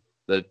again,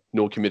 the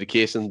no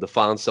communication, the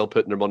fans still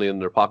putting their money in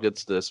their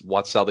pockets, this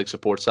watch Celtic,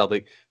 support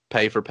Celtic,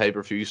 pay for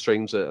pay-per-view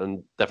streams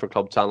and different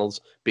club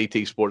channels,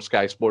 BT Sports,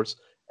 Sky Sports,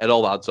 it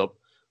all adds up.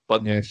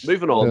 But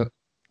moving on.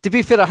 To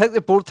be fair, I think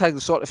the board thing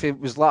sort of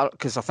was like,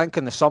 because I think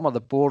in the summer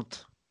the board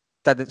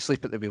didn't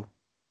sleep at the wheel.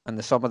 In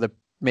the summer they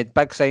made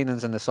big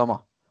signings in the summer.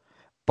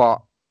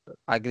 But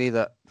I agree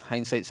that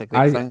hindsight's a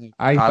great thing.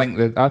 I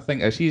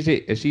think it's easy.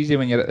 It's easy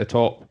when you're at the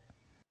top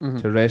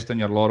to rest on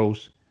your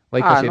laurels.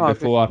 Like I said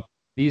before,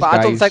 these guys.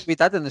 I don't think we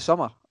did in the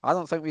summer.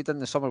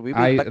 We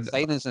made big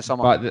signings in the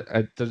summer.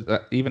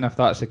 But even if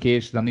that's the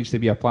case, there needs to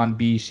be a plan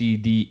B, C,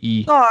 D,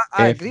 E,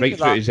 I F, agree right with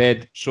through that. to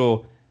Z.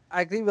 So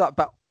I agree with that.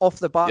 But off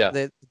the bat,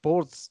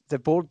 the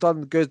board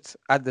done good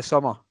in the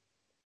summer.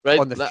 Right.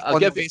 On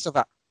the face of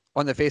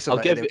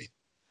it.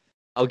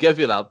 I'll give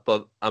you that,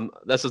 but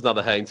this is not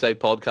a hindsight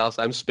podcast.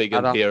 I'm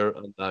speaking here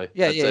and now.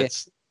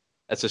 It's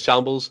a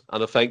shambles,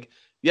 and I think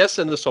yes,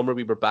 in the summer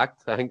we were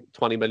backed. I think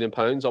 £20 million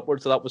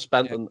upwards of that was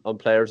spent on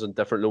players and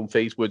different loan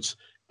fees, which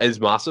is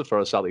massive for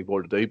a Celtic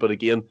board to do. But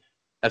again,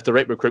 if the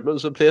right recruitment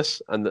was in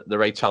place and the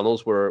right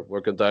channels were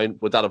going down,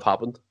 would that have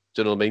happened?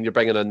 Do you know what I mean? You're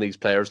bringing in these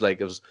players like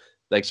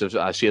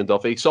Shane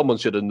Duffy. Someone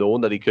should have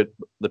known that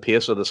the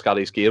pace of the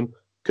Scottish game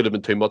could have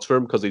been too much for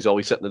him because he's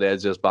always sitting at the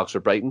edge of his box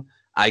for Brighton.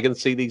 I can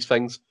see these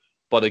things.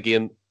 But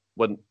again,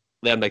 when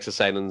Liam makes the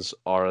signings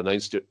are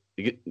announced,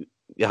 you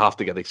have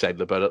to get excited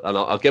about it. And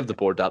I'll give the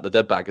board that. They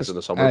did back us in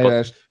the summer.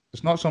 But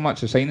it's not so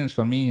much the signings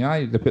for me.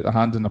 They put their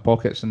hands in their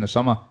pockets in the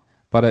summer.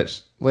 But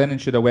it's Lennon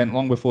should have went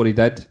long before he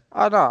did.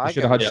 I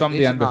should have had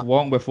somebody in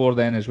long before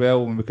then as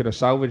well when we could have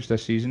salvaged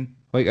this season.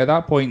 Like at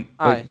that point,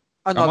 a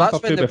month or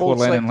two before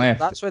Lennon left.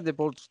 That's when the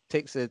board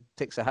takes a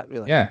hit,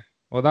 really. Yeah.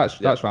 Well,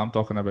 that's what I'm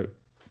talking about.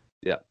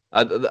 Yeah,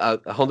 I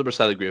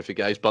 100% agree with you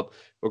guys. But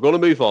we're going to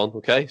move on,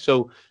 okay?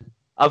 So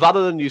I've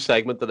added a new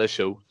segment to this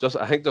show.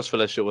 I think just for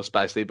this show,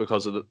 especially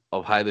because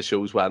of how the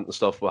shows went and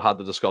stuff. We had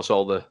to discuss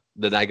all the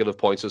negative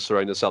points that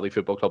surround the Celtic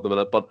Football Club in a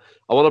minute. But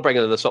I want to bring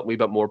it into something a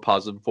bit more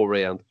positive before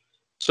we end.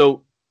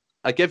 So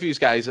I give you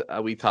guys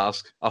a wee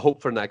task, a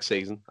hope for next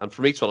season, and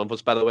from each one of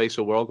us, by the way.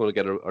 So we're all going to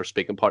get our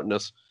speaking part in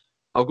this.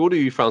 I'll go to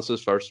you,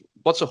 Francis, first.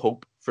 What's a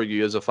hope for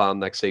you as a fan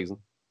next season?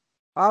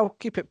 I'll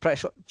keep it pretty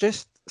short.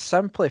 Just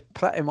simply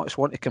pretty much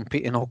want to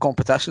compete in all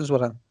competitions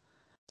we're in.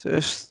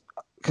 Just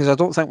because I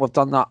don't think we've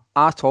done that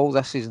at all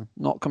this season.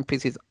 Not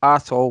competed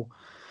at all.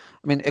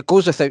 I mean, it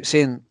goes without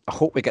saying, I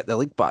hope we get the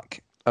league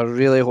back. I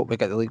really hope we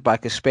get the league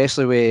back,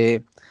 especially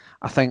with,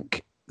 I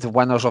think, the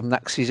winners of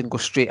next season go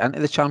straight into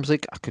the Champions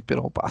League. I could be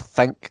wrong, but I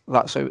think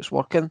that's how it's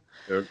working.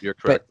 You're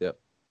correct, yeah.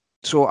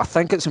 So I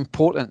think it's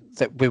important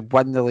that we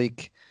win the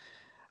league.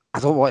 I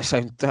don't want to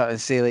sound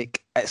and say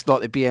like it's not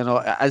the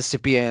BNO, it is the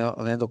BNO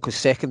and end because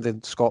second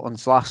in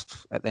Scotland's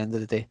last at the end of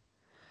the day.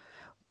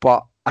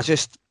 But I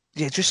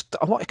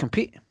want to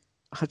compete.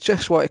 I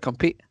just want to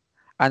compete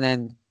and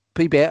then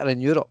play better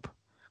in Europe.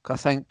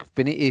 Because I think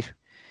we need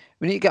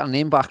to get our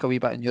name back a wee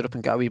bit in Europe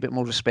and get a wee bit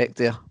more respect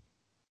there.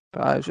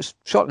 But just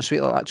short and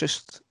sweet like that.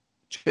 Just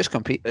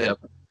compete. Yeah,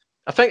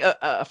 I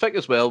think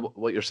as well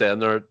what you're saying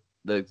there,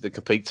 the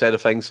compete side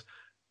of things,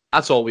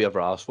 that's all we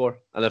ever asked for.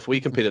 And if we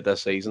competed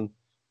this season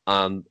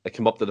and it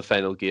came up to the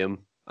final game,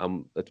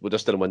 we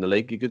just didn't win the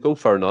league, you could go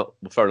fair enough.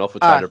 We tried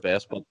our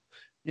best, but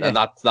and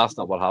that's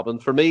not what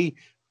happened. For me,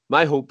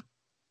 my hope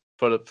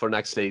for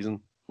next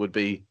season would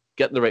be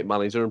getting the right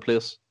manager in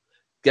place,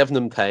 giving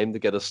them time to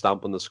get a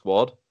stamp on the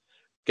squad,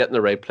 getting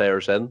the right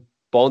players in,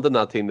 bonding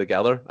that team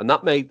together, and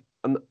that might.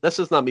 And this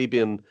is not me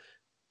being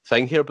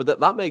thing here, but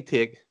that may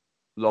take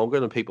longer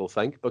than people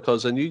think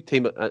because a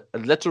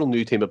literal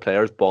new team of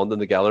players bonding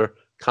together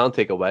can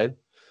take a while.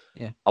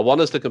 Yeah, I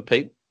want us to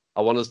compete.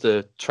 I want us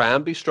to try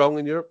and be strong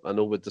in Europe. I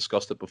know we've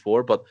discussed it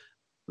before, but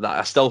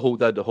I still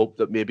hold out the hope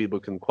that maybe we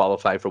can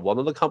qualify for one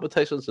of the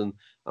competitions and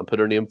put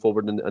our name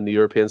forward in the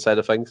European side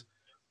of things.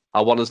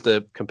 I want us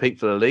to compete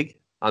for the league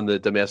and the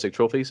domestic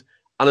trophies.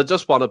 And I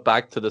just want it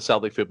back to the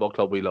Celtic Football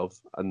Club we love.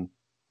 And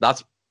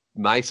that's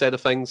my side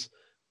of things.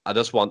 I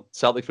just want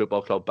Celtic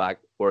Football Club back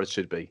where it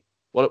should be.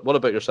 What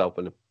about yourself,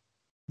 William?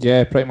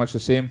 Yeah, pretty much the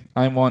same.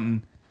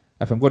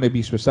 If I'm going to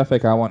be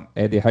specific, I want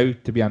Eddie Howe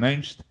to be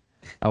announced.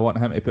 I want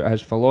him to put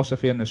his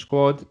philosophy in the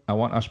squad. I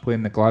want us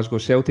playing the Glasgow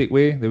Celtic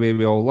way, the way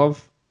we all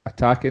love,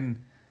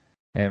 attacking,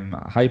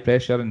 high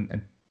pressure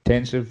and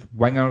intensive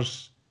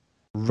wingers,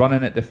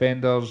 running at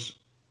defenders,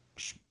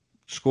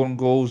 scoring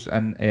goals,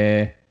 and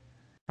a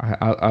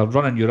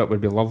run in Europe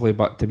would be lovely.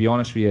 But to be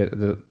honest with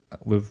you,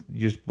 we've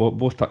used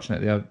both touching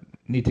it there.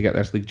 Need to get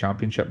this league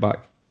championship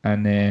back,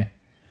 and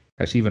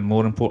it's even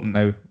more important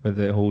now with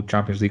the whole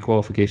Champions League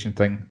qualification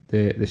thing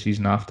the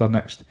season after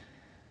next.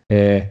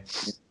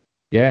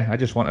 I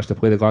just want us to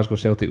play the Glasgow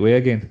Celtic way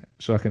again,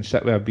 so I can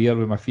sit with a beer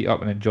with my feet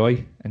up and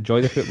enjoy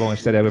the football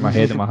instead of with my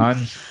head in my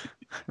hands.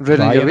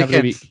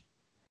 Every week.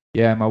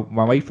 Yeah,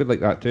 my wife would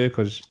like that too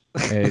because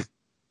I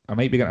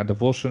might be getting a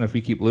divorce soon if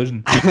we keep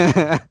losing.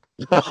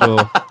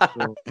 so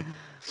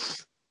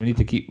we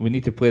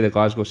need to play the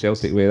Glasgow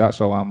Celtic way. That's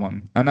all I'm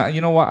wanting. And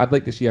you know what? I'd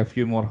like to see a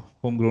few more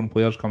homegrown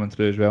players coming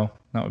through as well.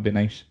 That would be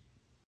nice.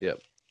 Yeah,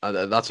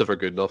 and that's if we're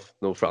good enough.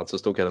 No,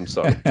 Francis, don't get him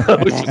started.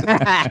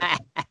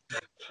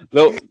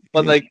 No,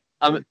 but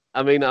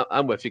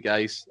I'm with you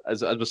guys.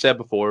 As we said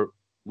before,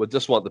 we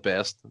just want the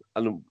best.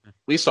 And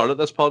we started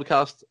this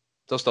podcast,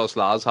 just us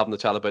lads having a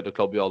chat about the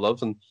club we all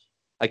love. And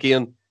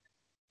again,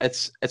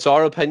 it's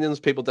our opinions.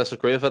 People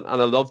disagree with it,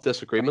 and I love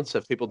disagreements.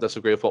 If people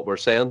disagree with what we're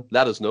saying,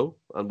 let us know,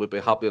 and we'd be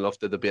happy enough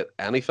to debate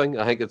anything.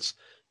 I think it's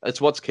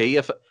what's key.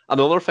 If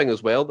another thing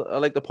as well that I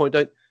like to point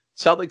out,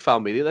 Celtic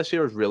fan media this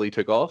year has really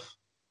took off.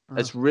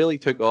 It's really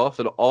took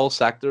off in all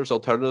sectors,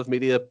 alternative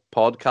media,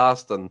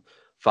 podcast, and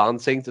fan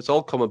scenes. It's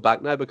all coming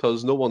back now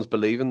because no one's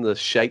believing the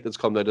shite that's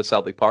coming out of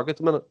Celtic Park at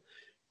the minute.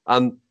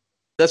 And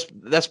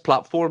this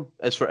platform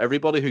is for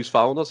everybody who's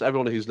following us,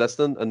 everyone who's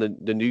listening, and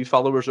the new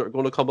followers that are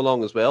going to come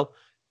along as well.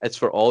 It's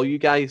for all you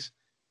guys.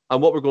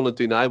 And what we're going to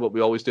do now, what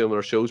we always do on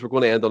our shows, we're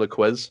going to end on a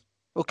quiz.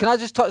 Well, can I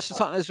just touch on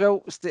something as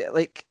well?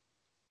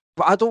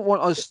 But I don't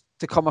want us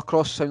to come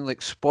across sounding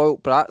like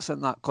spoilt brats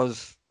in that,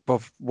 because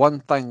we've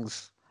won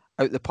things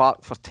out the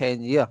park for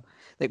 10 years.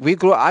 Like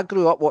I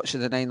grew up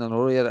watching the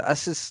 9-0 era.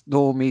 This is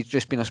no me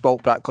just being a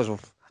spoilt brat because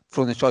we've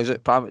thrown the choice out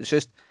of pram. It's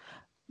just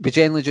we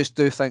generally just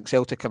do think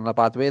Celtic are in a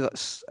bad way.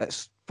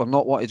 We're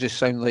not want to just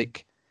sound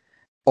like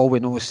all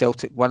we know is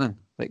Celtic winning.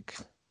 Like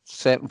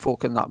certain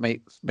folk in that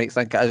might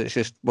think it is. It's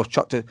just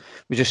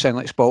we just sound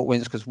like spoilt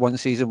wins because one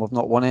season we've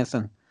not won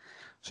anything.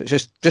 So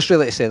it's just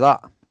really to say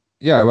that.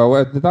 Yeah,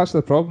 well, that's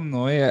the problem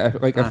though.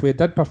 If we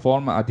did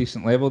perform at a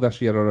decent level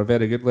this year or a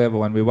very good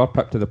level, and we were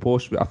pipped to the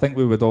post, I think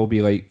we would all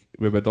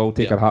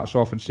take our hats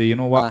off and say, you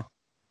know what,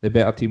 the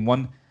better team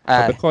won.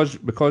 But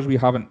because we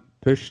haven't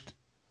pushed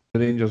the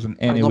Rangers in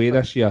any way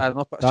this year,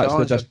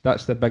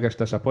 that's the biggest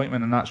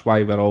disappointment, and that's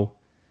why we're all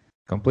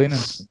complaining.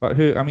 But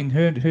who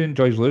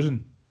enjoys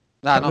losing?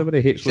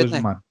 Everybody hates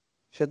losing, man.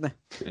 Shouldn't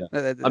they?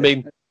 Yeah. I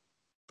mean,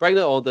 bring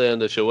it on to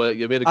end the show.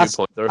 You made a good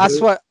point there.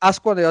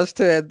 Ask one of us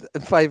to end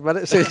in 5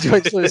 minutes who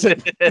enjoys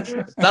losing.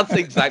 That's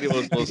exactly what I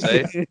was going to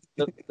say.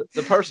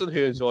 The person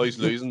who enjoys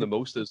losing the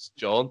most is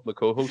John, my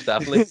co-host,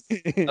 definitely.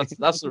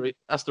 That's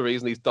the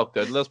reason he's ducked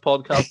out of this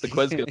podcast. The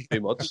quiz gets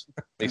too much.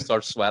 He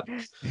starts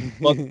sweating.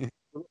 But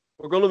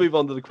we're going to move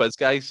on to the quiz,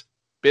 guys.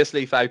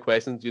 Basically, 5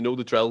 questions. You know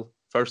the drill.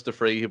 First to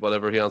 3,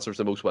 whatever he answers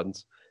the most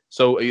wins.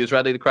 So, are you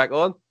ready to crack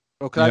on?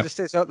 Well, can I just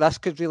say so? This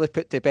could really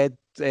put to bed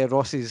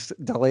Ross's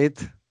delayed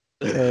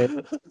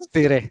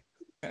theory,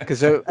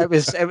 because it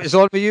was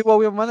on with you,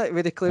 William, wasn't it?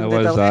 Really claimed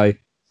the delay.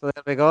 So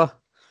there we go.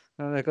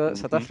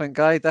 It's a different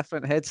guy,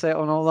 different headset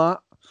on all that.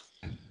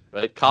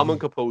 Right, calm and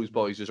composed,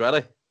 boys. Is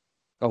ready?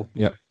 Oh,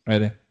 yeah,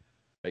 ready.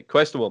 Right,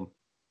 question 1.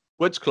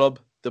 Which club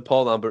did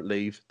Paul Lambert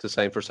leave to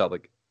sign for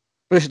Celtic?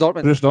 Bruce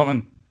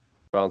Dortmund.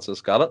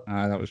 Francis got it.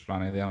 That was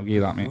funny. I'll give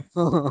you that, mate.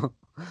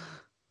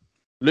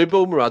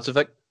 Lubo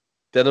Murazovic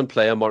didn't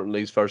play in Martin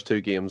Lee's first 2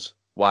 games.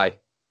 Why?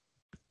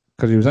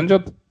 Because he was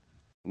injured?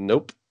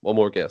 Nope. One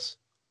more guess.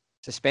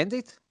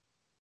 Suspended?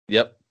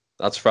 Yep.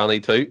 That's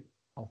Franny too.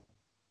 Oh.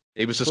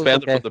 He was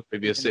suspended from the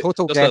previous season.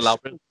 Total guess.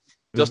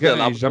 Just to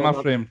elaborate. Zimmer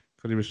frame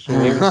because he was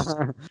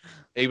so.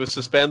 He was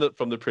suspended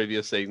from the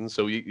previous season,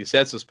 so you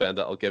said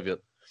suspended. I'll give you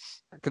it.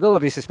 It could only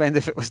be suspended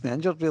if it wasn't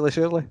injured, really,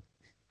 surely.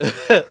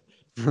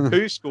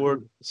 Who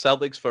scored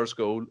Celtic's first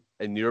goal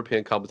in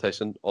European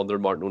competition under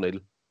Martin O'Neill?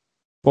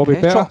 Bobby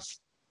Peters.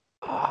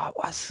 It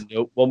was.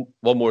 Nope.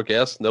 One more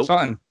guess. Nope.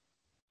 Sutton.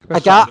 I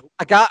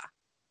got.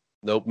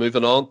 Nope.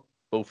 Moving on.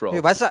 Both wrong.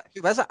 Who was it?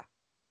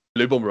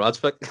 Lubo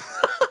Murazovic.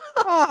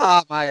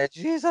 My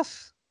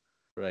Jesus.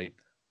 Right.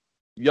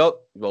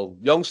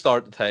 Young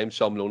start at the time,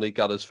 Sean Maloney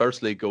got his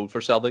first league goal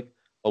for Celtic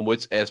on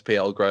which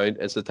SPL ground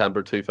in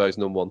September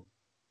 2001?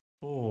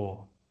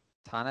 Oh.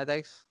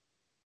 Tannadice?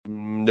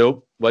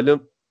 Nope.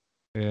 William?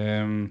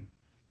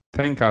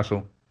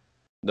 Tynecastle.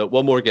 No,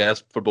 one more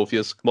guess for both of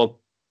you. Come on.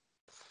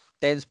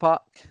 Dens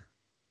Park?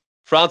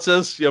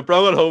 Francis, you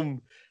brought it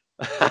home.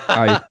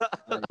 Aye.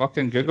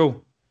 Fucking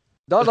Google.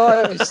 No,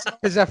 it was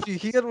because if you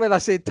hear when I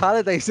said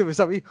Tannadice, it was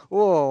a wee,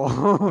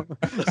 oh.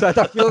 So I had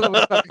a feeling it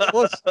was going to be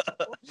close.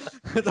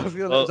 I had a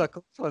feeling it was a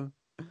close one.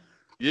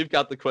 You've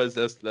got the quiz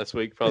this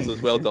week,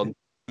 Francis. Well done.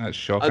 That's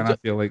shocking. I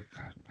feel like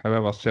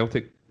however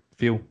Celtic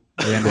feel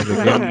at the end of the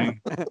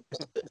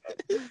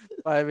game.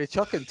 I mean,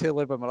 chucking 2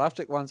 Lubo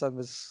Murazovic ones and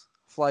was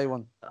fly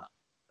one.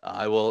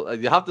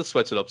 You have to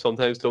switch it up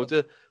sometimes, don't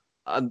you?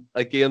 And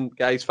again,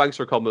 guys, thanks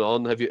for coming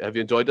on. Have you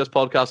enjoyed this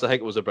podcast? I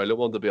think it was a brilliant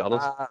one, to be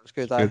honest. It was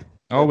good. I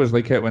always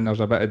like it when there's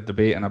a bit of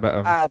debate and a bit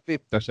of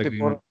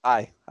disagreement.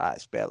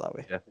 It's better that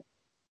way. Yeah.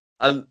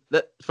 And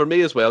for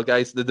me as well,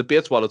 guys, the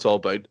debate's what it's all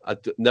about.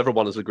 Never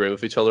one is agreeing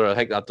with each other. I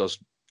think that does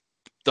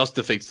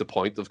defeats the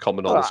point of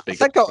coming on and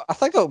speaking. I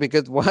think it'll be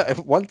good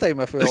one time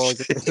if we all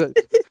agree.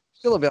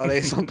 Still a bit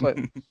on some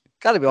point.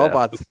 Can't be all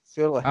bad,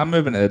 surely. I'm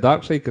moving to the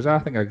dark side because I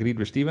think I agreed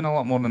with Stephen a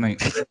lot more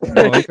tonight.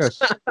 I like this.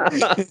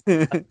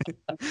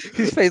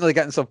 He's finally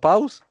getting some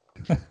pals.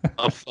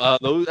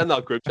 No, in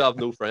that group, I have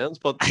no friends,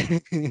 but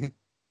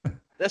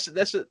this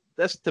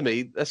to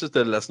me, this is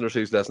the listeners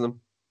who's listening.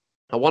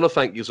 I want to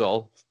thank you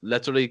all,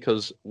 literally,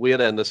 because we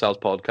at the Celts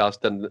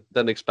podcast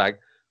didn't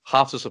expect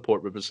half the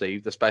support we've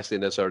received, especially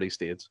in this early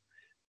stage.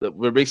 That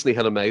we recently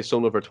hit a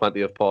milestone of our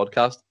 20th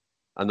podcast,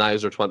 and now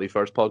is our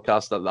 21st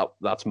podcast.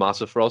 That's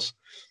massive for us.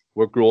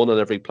 We're growing on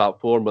every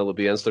platform, whether it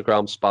be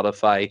Instagram,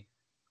 Spotify,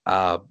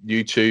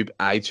 YouTube,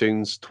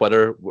 iTunes,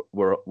 Twitter.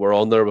 We're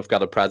on there. We've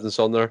got a presence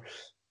on there,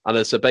 and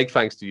it's a big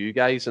thanks to you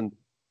guys. And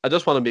I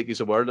just want to make you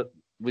aware that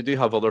we do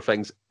have other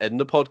things in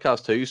the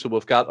podcast too. So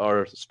we've got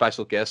our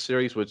special guest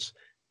series, which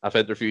I've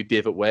interviewed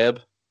David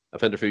Webb,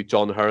 I've interviewed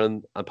John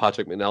Heron and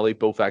Patrick McNally,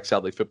 both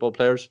ex-Celtic football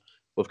players.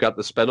 We've got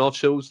the spin-off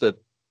shows that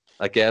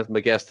my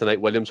guest tonight,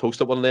 Williams,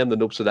 hosted one of them, the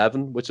Notes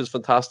 11, which is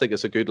fantastic.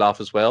 It's a good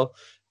laugh as well.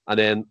 And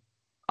then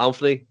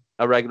Anthony,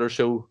 a regular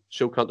show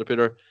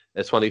contributor,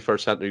 is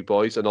 21st Century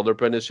Boys, another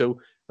brilliant show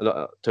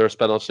to our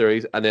spin-off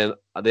series. And then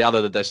the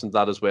added addition to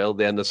that as well,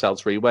 then the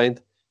Celts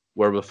Rewind,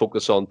 where we'll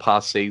focus on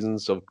past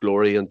seasons of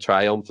glory and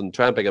triumph and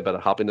try and bring a bit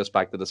of happiness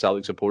back to the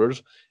Celtic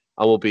supporters.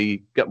 And we'll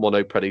be getting one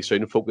out pretty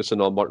soon,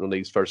 focusing on Martin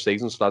O'Neill's first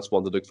season. So that's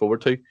one to look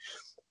forward to.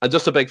 And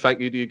just a big thank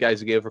you to you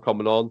guys again for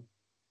coming on.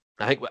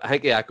 I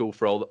think I echo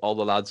for all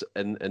the lads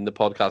in the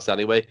podcast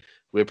anyway.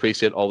 We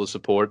appreciate all the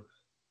support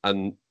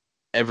and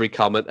every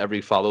comment,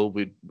 every follow.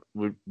 We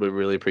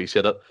really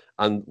appreciate it.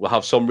 And we'll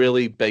have some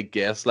really big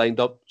guests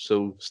lined up.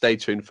 So stay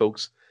tuned,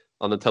 folks.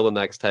 And until the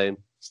next time,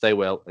 stay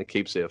well and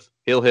keep safe.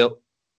 Hail, hail.